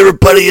better than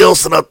everybody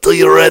else, and I'll tell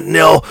you right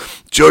now,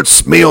 Judge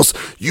Smails,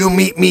 you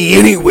meet me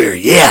anywhere,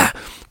 yeah.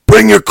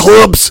 Bring your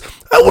clubs,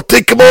 I will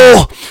take them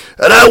all,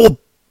 and I will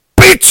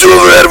beat you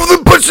over the head with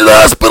a bunch of the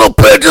hospital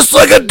bed just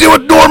like I did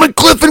with Norman,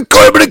 Cliff, and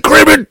Carmen, and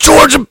Kramer, and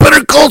George, and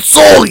Better Call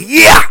Saul,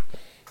 yeah.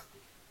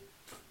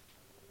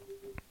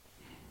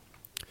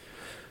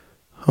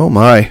 Oh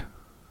my.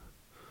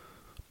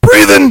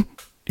 Breathing.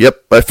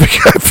 Yep, I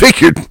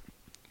figured.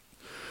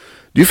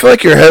 Do you feel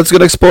like your head's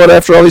gonna explode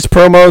after all these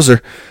promos,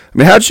 or I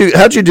mean, how'd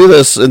you do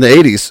this in the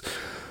 '80s?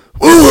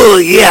 Well,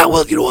 yeah,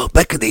 well, you know,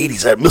 back in the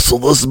 '80s, I had Miss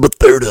Elizabeth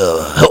there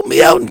to help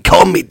me out and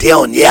calm me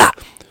down, yeah.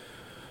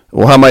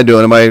 Well, how am I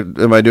doing?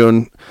 Am I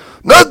doing?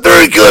 Not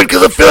very good,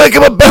 because I feel like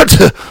I'm about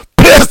to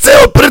pass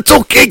out, but it's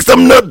okay, because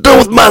I'm not done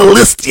with my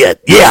list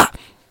yet, yeah.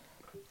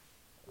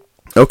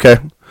 Okay.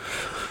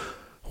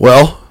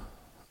 Well,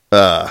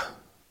 do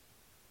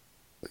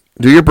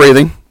your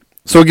breathing.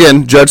 So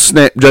again, Judge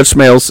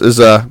Smails is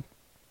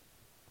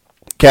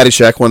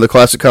Caddyshack, one of the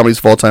classic comedies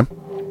of all time.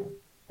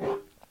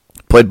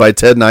 Played by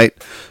Ted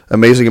Knight.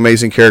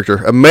 Amazing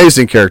character.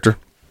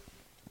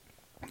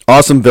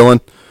 Awesome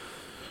villain.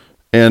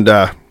 And,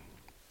 can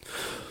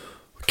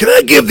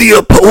I give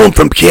the poem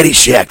from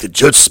Caddyshack that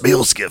Judge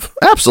Smails give?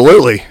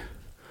 Absolutely.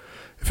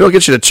 If it'll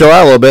get you to chill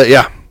out a little bit,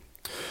 yeah.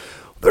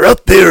 They're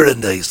out there,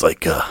 and he's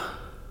like,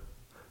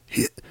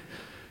 he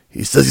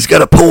says he's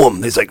got a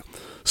poem. He's like,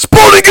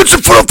 Spaulding, get your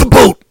foot off the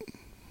boat.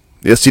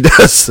 Yes, he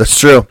does. That's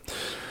true.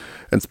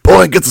 And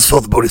Spaulding gets his foot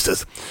off the boat. He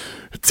says,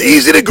 it's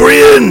easy to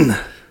grin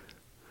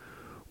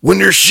when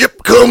your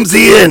ship comes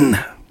in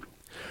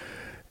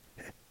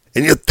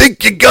and you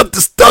think you got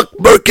the stock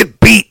market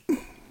beat.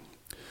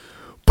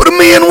 But a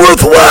man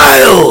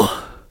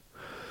worthwhile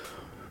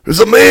is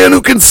a man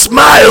who can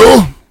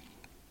smile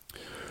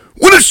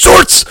when his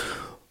shorts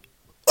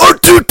are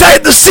too tight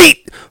in the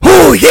seat.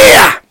 Oh,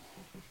 yeah.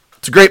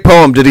 It's a great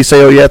poem. Did he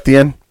say, oh, yeah, at the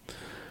end?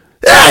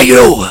 You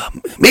know,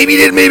 maybe he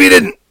did, maybe he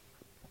didn't.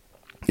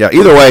 Yeah,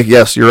 either way,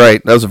 yes, you're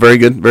right. That was a very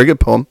good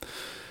poem.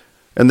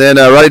 And then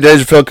Rodney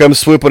Dangerfield comes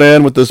swooping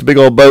in with this big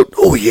old boat.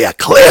 Oh, yeah,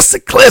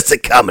 classic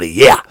comedy,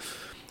 yeah.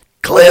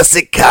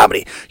 Classic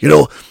comedy. You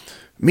know,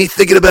 me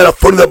thinking about how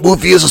funny that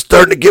movie is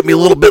starting to get me a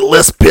little bit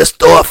less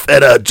pissed off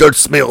at Judge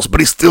Smails,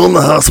 but he's still in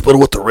the hospital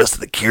with the rest of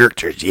the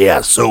characters,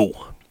 yeah,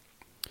 so.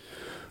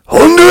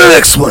 On to the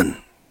next one.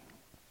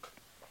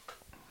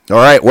 All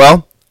right,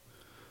 well,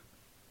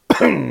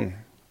 I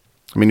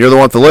mean, you're the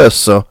one with the list,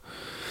 so.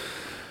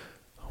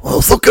 Well,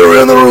 let's look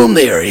around the room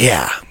there,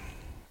 yeah.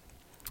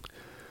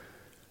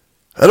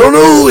 I don't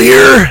know who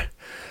here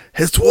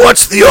has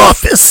watched The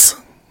Office.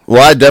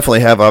 Well, I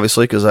definitely have,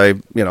 obviously, because I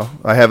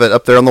have it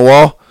up there on the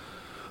wall.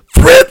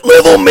 Threat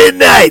Level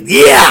Midnight,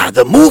 yeah,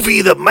 the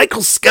movie that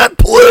Michael Scott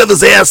pulled out of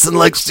his ass in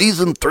like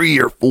season 3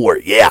 or 4,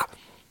 yeah.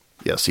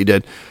 Yes, he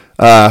did.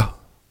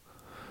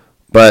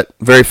 But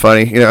very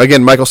funny. You know,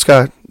 again, Michael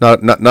Scott,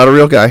 not a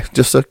real guy,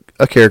 just a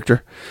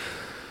character.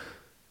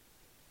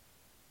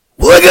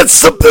 Well, I got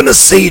something to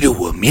say to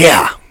him,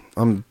 yeah.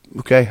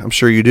 Okay, I'm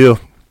sure you do.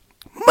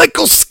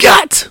 Michael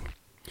Scott.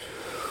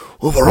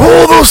 over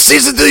all those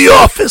seasons of The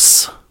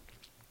Office.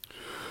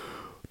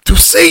 To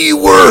say you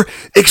were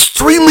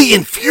extremely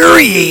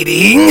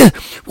infuriating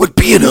would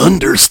be an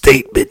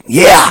understatement,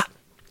 yeah.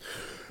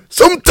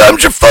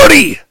 Sometimes you're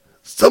funny.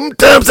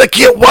 Sometimes I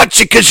can't watch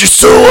you because you're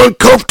so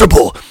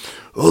uncomfortable.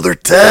 Other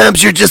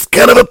times you're just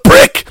kind of a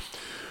prick.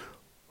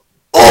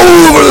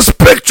 All over the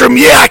spectrum,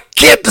 yeah, I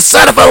can't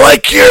decide if I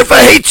like you or if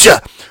I hate you.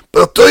 But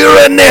I'll tell you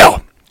right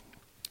now,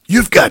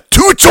 you've got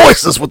two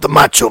choices with the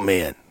Macho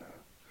Man.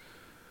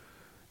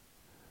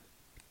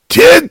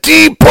 Tag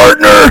team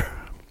partner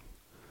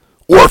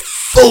or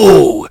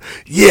foe.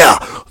 Yeah,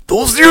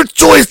 those are your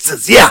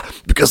choices, yeah.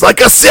 Because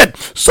like I said,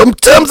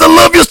 sometimes I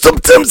love you,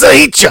 sometimes I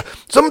hate you.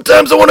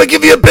 Sometimes I want to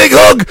give you a big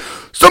hug.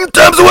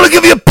 Sometimes I want to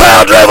give you a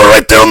pile driver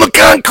right there on the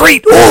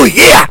concrete. Oh,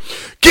 yeah.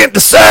 Can't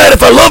decide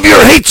if I love you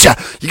or hate you.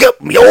 You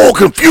got me all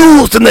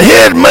confused in the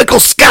head,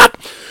 Michael Scott.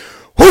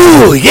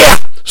 Oh, yeah.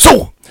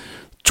 So,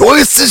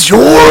 choice is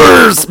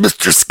yours,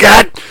 Mr.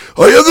 Scott.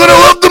 Are you going to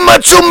love the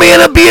Macho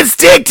Man and be his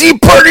tag team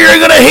partner? Are you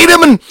going to hate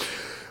him? And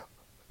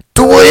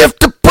do I have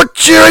to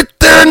put you right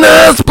there in the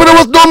hospital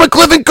with Norman,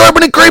 Cliff, and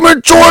Carpenter, and Kramer,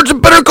 and George,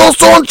 and Better Call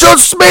Saul, and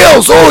Judge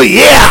Smails? Oh,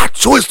 yeah.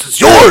 Choice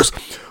is yours.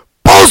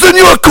 Balls in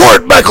your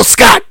court, Michael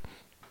Scott.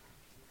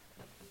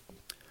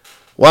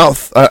 Well,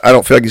 I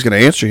don't feel like he's going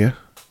to answer you.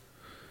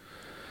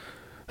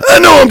 I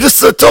know, I'm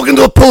just talking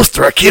to a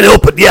poster. I can't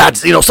help it. Yeah,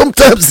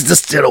 sometimes it's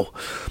just,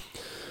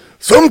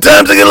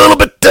 sometimes I get a little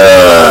bit,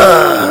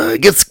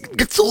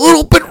 gets a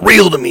little bit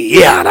real to me.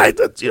 Yeah, and I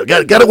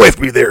got away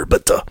from me there.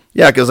 But,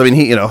 yeah, because, I mean,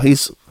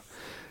 he's,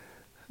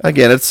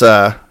 again, it's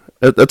a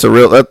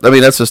real,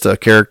 that's just a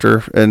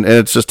character, and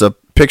it's just a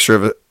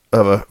picture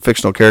of a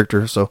fictional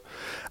character. So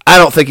I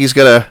don't think he's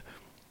going to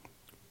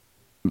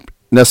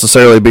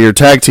necessarily be your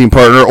tag team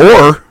partner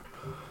or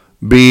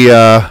be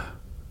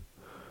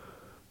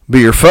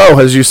your foe,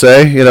 as you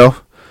say.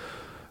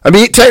 I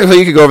mean, technically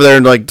you could go over there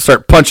and like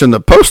start punching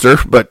the poster,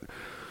 but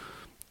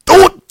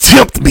don't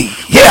tempt me.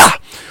 Yeah,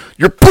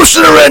 you're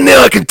pushing it right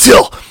now. I can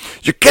tell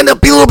you're gonna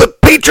be a little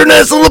bit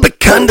patronizing, a little bit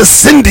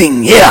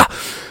condescending. Yeah,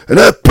 and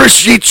I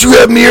appreciate you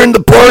having me here in the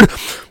barn,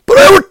 but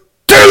I would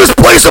tear this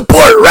place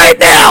apart right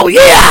now.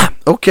 Yeah.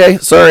 Okay,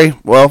 sorry.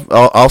 Well,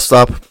 I'll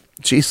stop.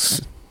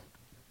 Jeez.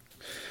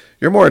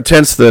 You're more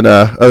intense than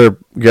other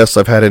guests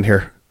I've had in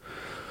here.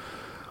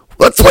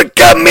 That's what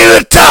got me to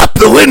the top,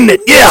 though, isn't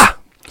it? Yeah.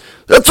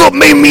 That's what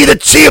made me the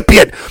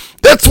champion.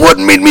 That's what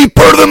made me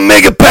part of the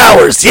Mega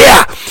Powers.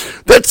 Yeah.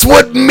 That's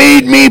what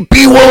made me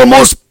be one of the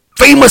most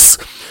famous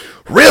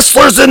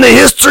wrestlers in the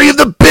history of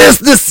the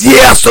business.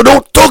 Yeah, so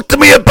don't talk to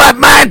me about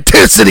my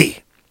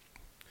intensity.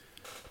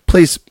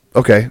 Please,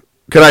 okay.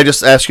 Can I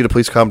just ask you to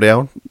please calm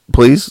down?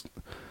 Please?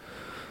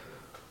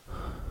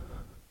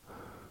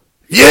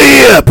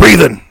 Yeah,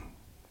 breathing.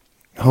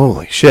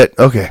 Holy shit.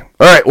 Okay.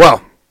 All right,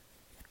 well.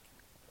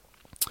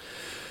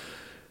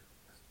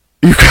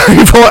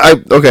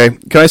 Okay,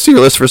 can I see your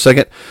list for a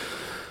second?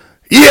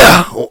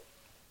 Yeah. Well,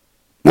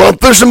 I'm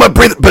finishing my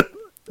breathing, but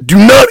do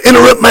not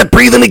interrupt my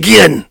breathing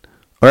again.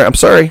 All right, I'm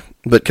sorry,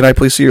 but can I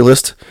please see your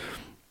list?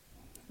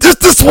 Just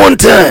this one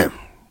time.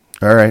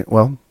 All right,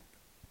 well.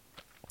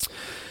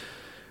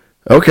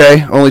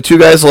 Okay, only two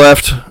guys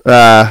left.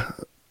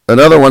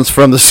 Another one's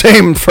from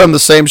the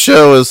same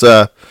show as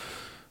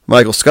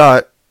Michael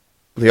Scott,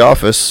 The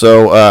Office.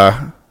 So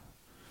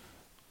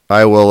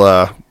I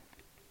will.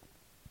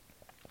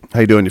 How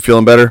you doing? You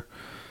feeling better?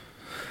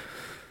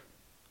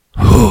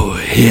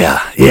 Oh yeah,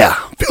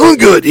 feeling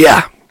good.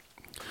 Yeah.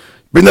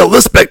 Bring that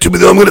list back to me,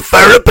 though. I'm going to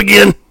fire up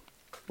again.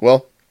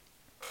 Well,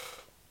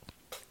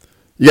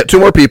 you got two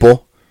more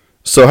people.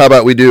 So how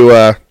about we do?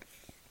 I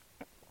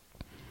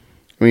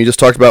mean, you just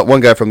talked about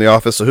one guy from The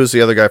Office. So who's the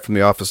other guy from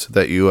The Office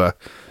that you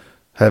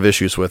have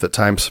issues with at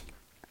times?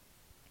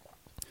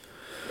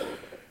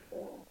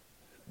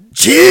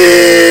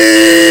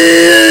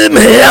 Jim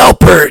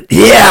Halpert.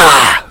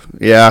 Yeah.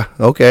 Yeah,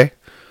 okay.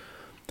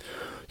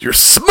 You're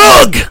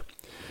smug.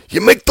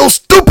 You make those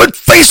stupid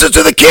faces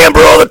to the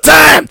camera all the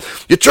time.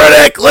 You try to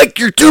act like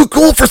you're too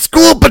cool for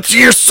school, but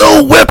you're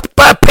so whipped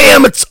by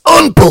Pam, it's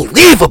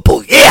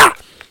unbelievable. Yeah.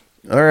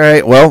 All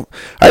right, well,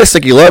 I just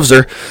think he loves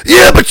her.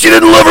 Yeah, but you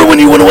didn't love her when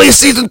you went away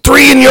season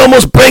 3 and you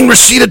almost banged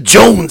Rashida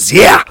Jones.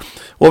 Yeah.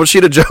 Well,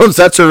 Rashida Jones,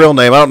 that's her real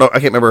name. I don't know. I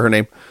can't remember her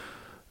name.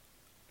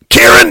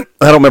 Karen?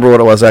 I don't remember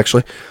what it was,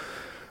 actually.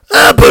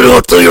 But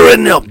I'll tell you right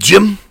now,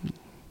 Jim.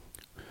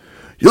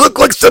 You look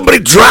like somebody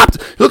just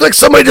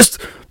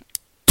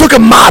took a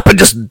mop and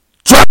just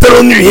dropped it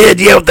on your head.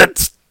 Yeah, with that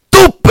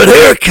stupid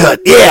haircut.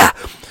 Yeah.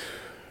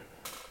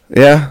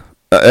 Yeah.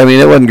 I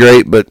mean, it wasn't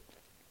great, but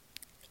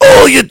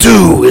all you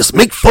do is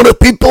make fun of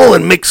people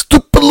and make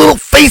stupid little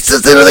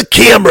faces into the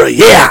camera.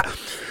 Yeah.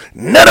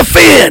 Not a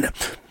fan.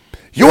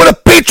 You want to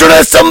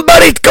patronize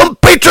somebody? Come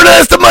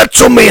patronize the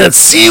Macho Man and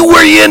see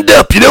where you end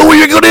up. You know where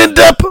you're going to end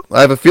up?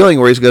 I have a feeling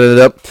where he's going to end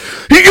up.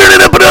 You're going to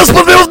end up in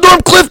Elspethville,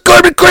 Norm, Cliff,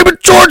 Carmen, Kramer,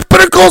 George,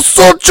 Better Call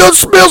Saul,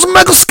 Judge Smails, and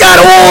Michael Scott.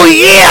 Oh,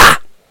 yeah!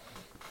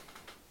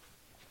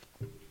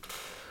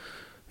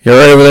 You all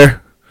right over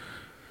there?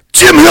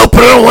 Jim Halpert,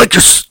 I don't like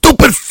your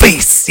stupid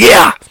face.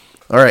 Yeah.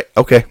 All right,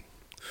 okay.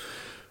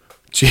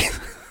 Gee.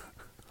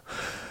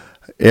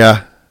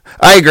 Yeah.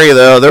 I agree,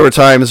 though. There were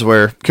times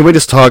where... Can we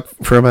just talk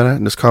for a minute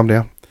and just calm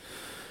down?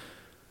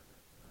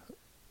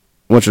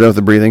 I want you to know with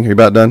the breathing. Are you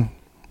about done?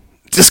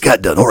 Just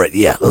got done. All right,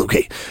 yeah,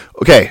 okay.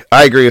 Okay,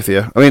 I agree with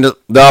you. I mean,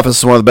 The Office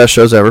is one of the best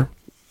shows ever.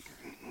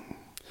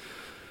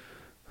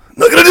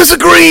 Not going to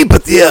disagree,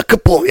 but yeah, a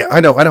couple... Yeah,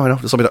 I know.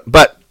 Just let me know.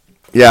 But,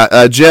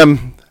 yeah,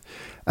 Jim,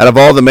 out of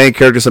all the main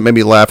characters that made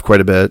me laugh quite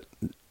a bit,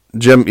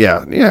 Jim,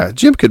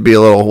 Jim could be a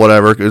little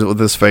whatever with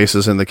his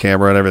faces in the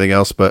camera and everything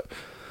else, but...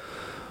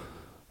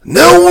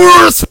 No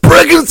worse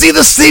pregnancy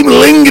the same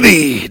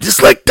lingity,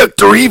 just like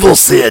Dr. Evil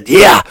said,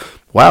 yeah.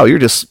 Wow, you're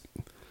just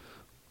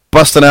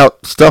busting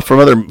out stuff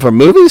from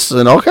movies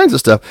and all kinds of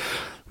stuff.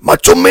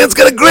 Macho Man's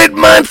got a great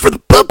mind for the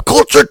pop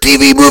culture,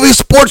 TV, movie,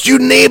 sports, you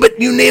name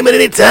it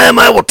anytime.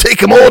 I will take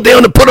them all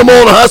down and put them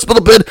all in a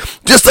hospital bed,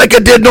 just like I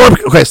did Norm.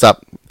 Okay,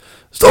 stop.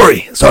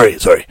 Sorry.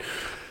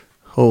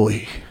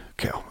 Holy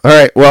cow. All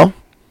right, well.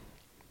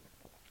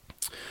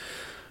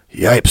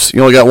 Yipes.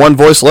 You only got one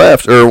voice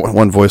left.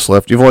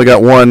 You've only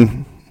got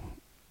one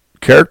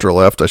character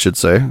left, I should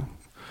say.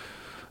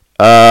 And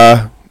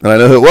I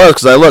know who it was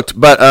because I looked.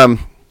 But, I don't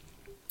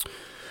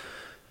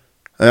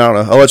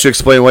know. I'll let you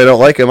explain why you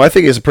don't like him. I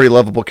think he's a pretty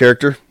lovable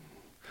character.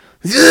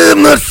 Yeah,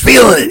 I'm not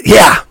feeling it.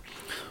 Yeah.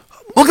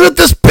 Looking at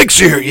this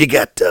picture here, you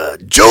got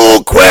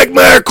Joel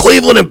Quagmire,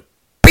 Cleveland, and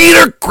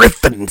Peter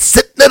Griffin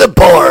sitting at a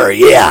bar.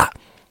 Yeah.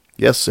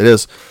 Yes, it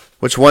is.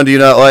 Which one do you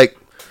not like?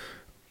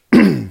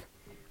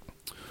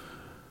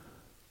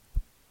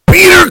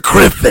 Peter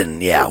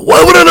Griffin, yeah.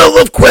 Why would I not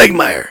love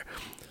Quagmire?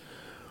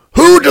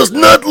 Who does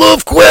not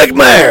love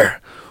Quagmire?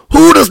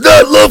 Who does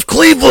not love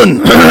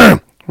Cleveland?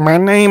 My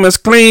name is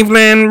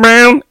Cleveland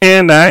Brown,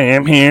 and I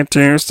am here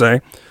to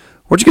say...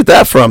 Where'd you get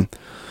that from?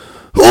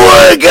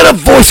 Oh, I got a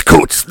voice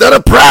coach. Not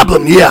a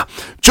problem, yeah.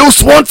 Joe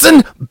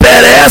Swanson,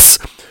 badass.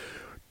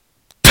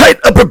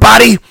 Tight upper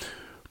body.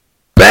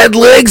 Bad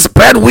legs,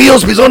 bad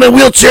wheels. He's on a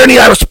wheelchair, and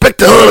I respect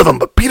the hell out of him.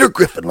 But Peter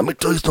Griffin, let me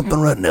tell you something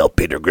right now,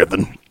 Peter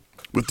Griffin.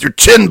 With your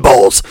chin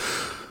balls.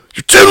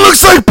 Your chin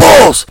looks like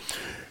balls.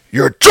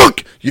 You're a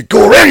drunk. You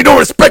go around. You don't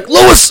respect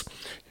Lois.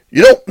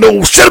 You don't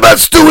know shit about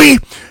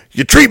Stewie.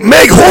 You treat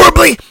Meg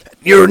horribly.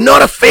 You're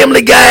not a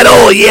family guy at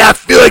all. Yeah, I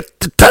feel like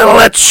the title of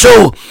that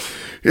show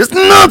is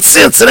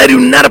nonsense, and I do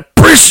not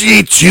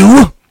appreciate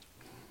you.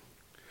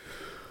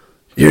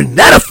 You're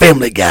not a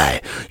family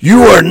guy.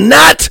 You are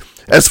not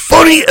as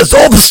funny as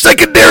all the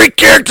secondary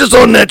characters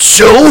on that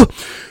show.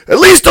 At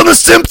least on The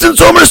Simpsons,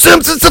 Homer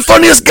Simpson's the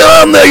funniest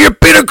guy on there. You're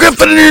Peter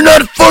Griffin and you're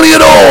not funny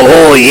at all.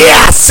 Oh,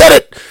 yeah, I said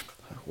it.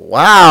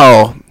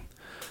 Wow.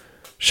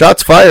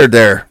 Shots fired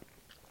there.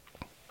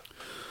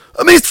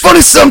 I mean, he's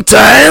funny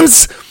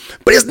sometimes,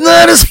 but he's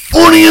not as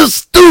funny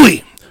as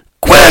Stewie,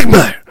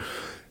 Quagmire,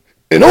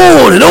 and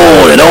on and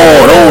on and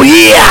on. Oh,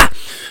 yeah.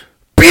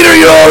 Peter,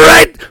 you're all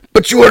right,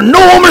 but you are no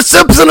Homer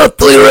Simpson, I'll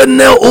tell you right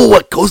now. Oh,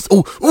 what goes?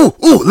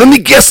 Let me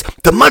guess.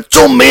 The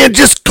Macho Man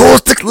just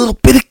caused a little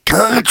bit of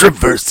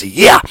controversy.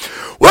 Yeah.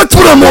 Well, that's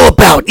what I'm all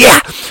about. Yeah.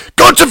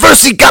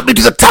 Controversy got me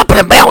to the top of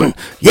the mountain.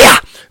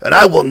 Yeah. And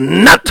I will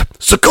not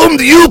succumb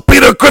to you,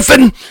 Peter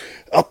Griffin.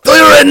 I'll tell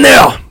you right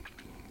now.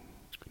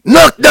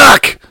 Knock,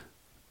 knock.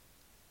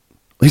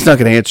 He's not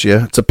going to answer you.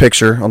 It's a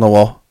picture on the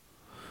wall.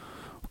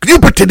 Can you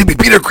pretend to be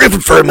Peter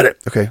Griffin for a minute?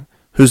 Okay.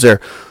 Who's there?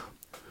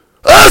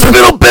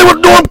 Hospital bed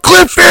with Norm,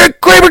 Cliff,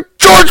 Eric, Kramer,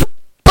 George,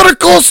 Better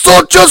Call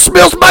Saul, Joseph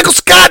Mills, Michael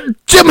Scott, and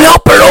Jim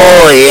Halpert.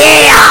 Oh,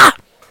 yeah.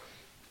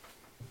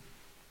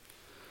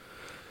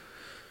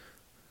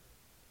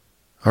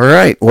 All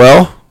right.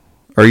 Well,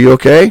 are you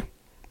okay?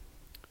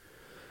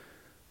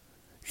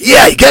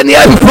 Yeah, you got any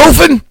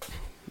ibuprofen?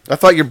 I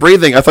thought your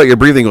breathing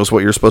was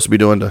what you're supposed to be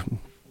doing to...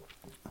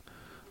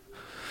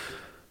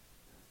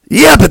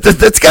 Yeah, but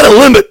that's got a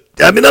limit.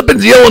 I mean, I've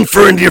been yelling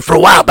in here for a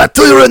while, but I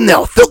tell you right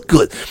now, it felt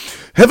good.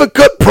 Haven't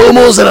cut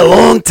promos in a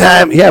long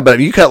time. Yeah, but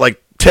you cut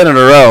like 10 in a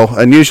row,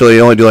 and usually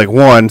you only do like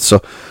one,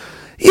 so...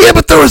 Yeah,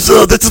 but there's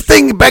a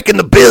thing back in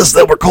the biz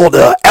that were called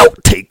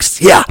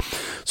outtakes, yeah.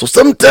 So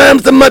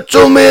sometimes the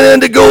Macho Man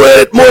had to go at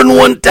it more than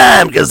one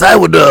time, because I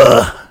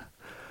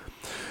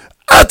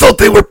thought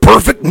they were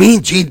perfect. Me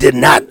and G did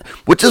not,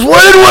 which is why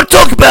I didn't want to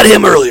talk about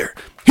him earlier.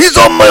 He's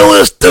on my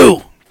list,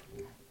 too.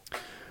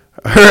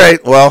 All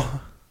right,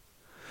 well,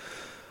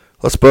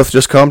 let's both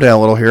just calm down a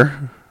little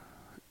here.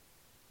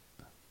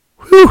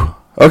 Whew.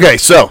 Okay,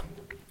 so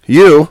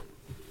you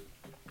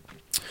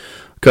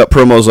cut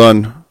promos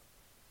on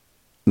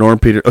Norm,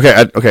 Peter.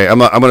 Okay, I'm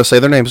going to say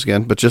their names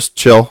again, but just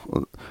chill.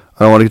 I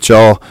don't want to get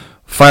y'all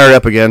fired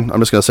up again. I'm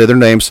just going to say their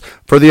names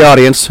for the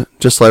audience,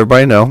 just to let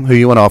everybody know who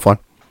you went off on.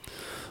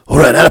 All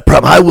right, not a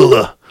problem. I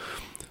will.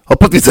 I'll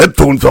put these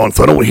headphones on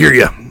so I don't hear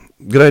you.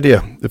 Good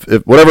idea.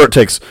 If whatever it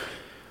takes.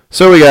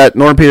 So we got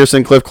Norm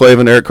Peterson, Cliff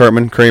Clavin, Eric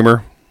Cartman,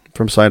 Kramer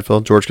from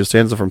Seinfeld, George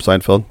Costanza from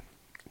Seinfeld,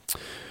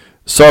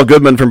 Saul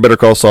Goodman from Better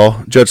Call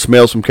Saul, Judge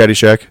Smales from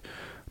Caddyshack,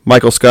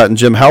 Michael Scott and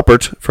Jim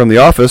Halpert from The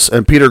Office,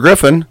 and Peter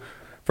Griffin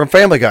from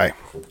Family Guy.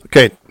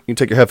 Okay, you can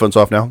take your headphones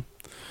off now.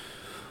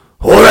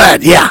 All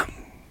right, yeah.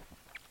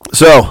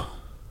 So,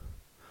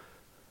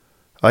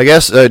 I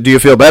guess. Do you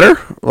feel better?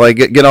 Like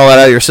get all that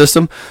out of your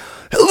system?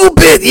 A little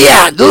bit,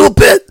 yeah, a little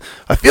bit.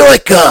 I feel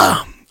like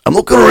I'm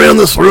looking around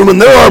this room,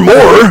 and there are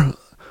more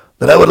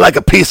that I would like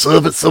a piece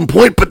of at some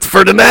point. But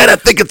for tonight, I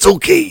think it's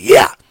okay.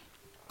 Yeah.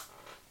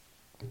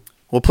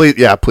 Well, please,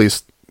 yeah,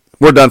 please.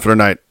 We're done for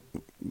tonight.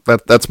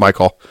 That's my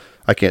call.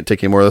 I can't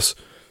take any more of this.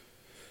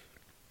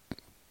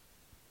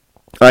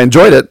 I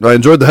enjoyed it. I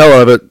enjoyed the hell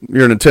out of it.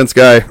 You're an intense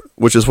guy,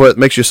 which is what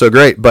makes you so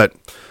great. But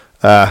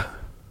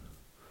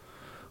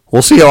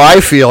we'll see how I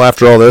feel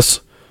after all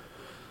this.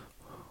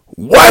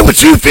 Why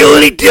would you feel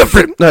any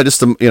different? No,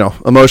 just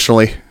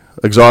emotionally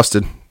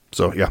exhausted.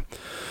 So yeah.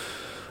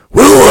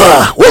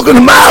 Well, welcome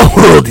to my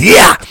world.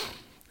 Yeah.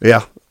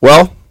 Yeah.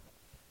 Well.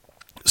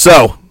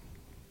 So.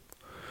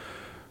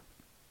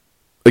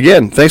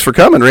 Again, thanks for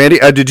coming, Randy.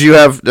 Did you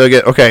have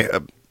okay?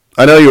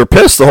 I know you were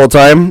pissed the whole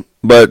time,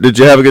 but did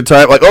you have a good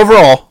time? Like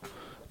overall,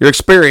 your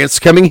experience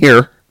coming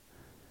here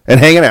and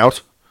hanging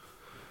out.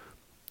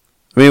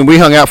 I mean, we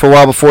hung out for a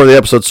while before the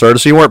episode started,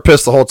 so you weren't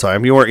pissed the whole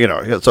time. You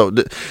weren't, So,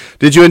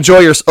 did you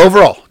enjoy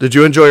overall? Did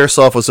you enjoy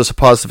yourself? Was this a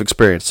positive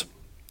experience?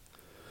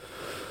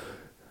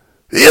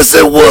 Yes,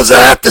 it was. I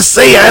have to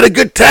say, I had a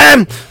good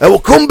time. I will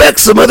come back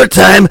some other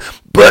time,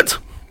 but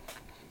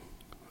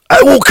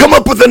I will come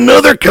up with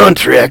another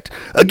contract.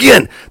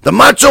 Again, the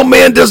Macho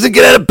Man doesn't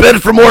get out of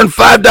bed for more than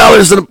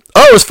 $5.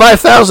 Oh, it was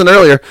 5,000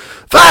 earlier.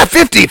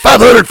 $550,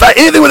 $500,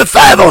 anything with a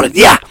 5 on it.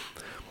 Yeah,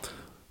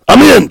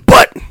 I'm in.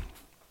 But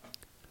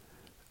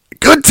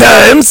good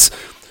times.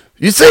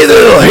 You say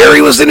that Harry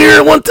was in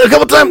here a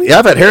couple times? Yeah,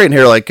 I've had Harry in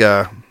here like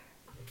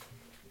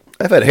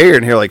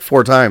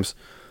 4 times.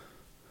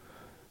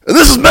 And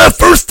this is my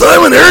first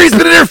time, and Harry's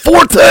been in here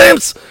 4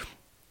 times.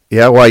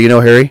 Yeah, why? You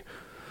know Harry?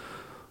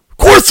 Of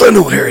course I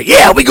know Harry.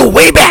 Yeah, we go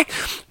way back.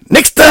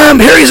 Next time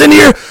Harry's in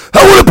here,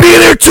 I want to be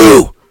in here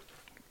too.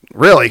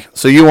 Really?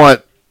 So you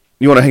want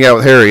to hang out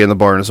with Harry in the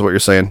barn is what you're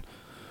saying?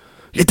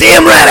 You're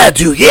damn right I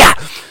do, yeah.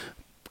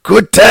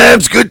 Good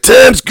times, good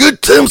times,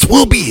 good times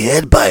will be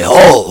had by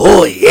all.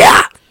 Oh,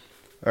 yeah.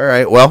 All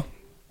right, well,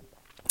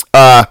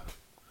 I'll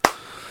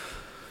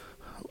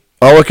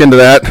look into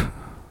that.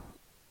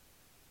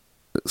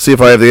 See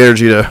if I have the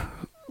energy to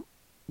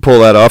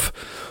pull that off.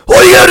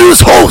 All you gotta do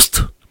is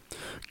host.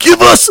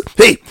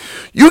 Hey,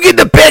 you get in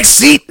the back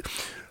seat.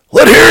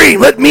 Let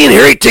me and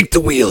Harry take the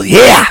wheel.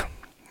 Yeah.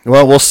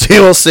 Well, we'll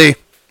see.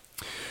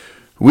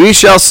 We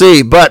shall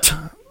see, but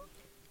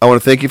I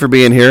want to thank you for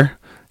being here.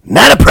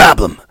 Not a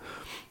problem.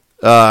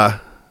 I'm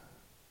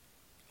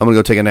going to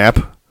go take a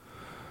nap.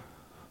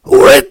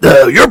 All right,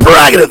 your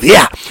prerogative,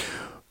 yeah.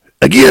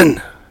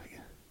 Again,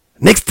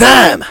 next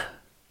time.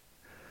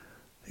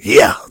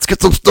 Yeah, let's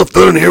get some stuff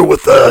done here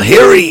with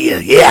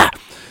Harry. Yeah.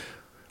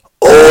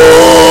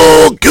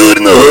 Oh, good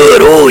in the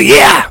hood. Oh,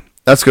 yeah.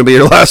 That's going to be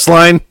your last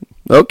line?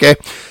 Okay.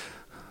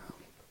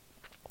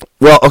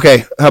 Well,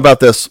 okay. How about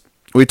this?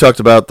 We talked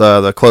about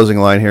the closing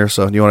line here,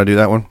 so do you want to do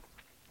that one?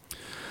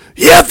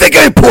 Yeah, I think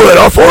I can pull it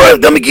off. All right,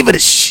 let me give it a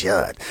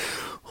shot.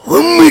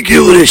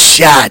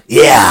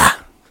 Yeah.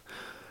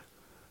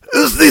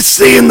 As they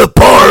say in the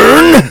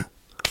barn.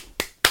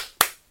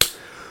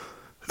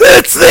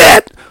 That's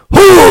that.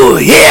 Oh,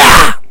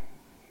 yeah.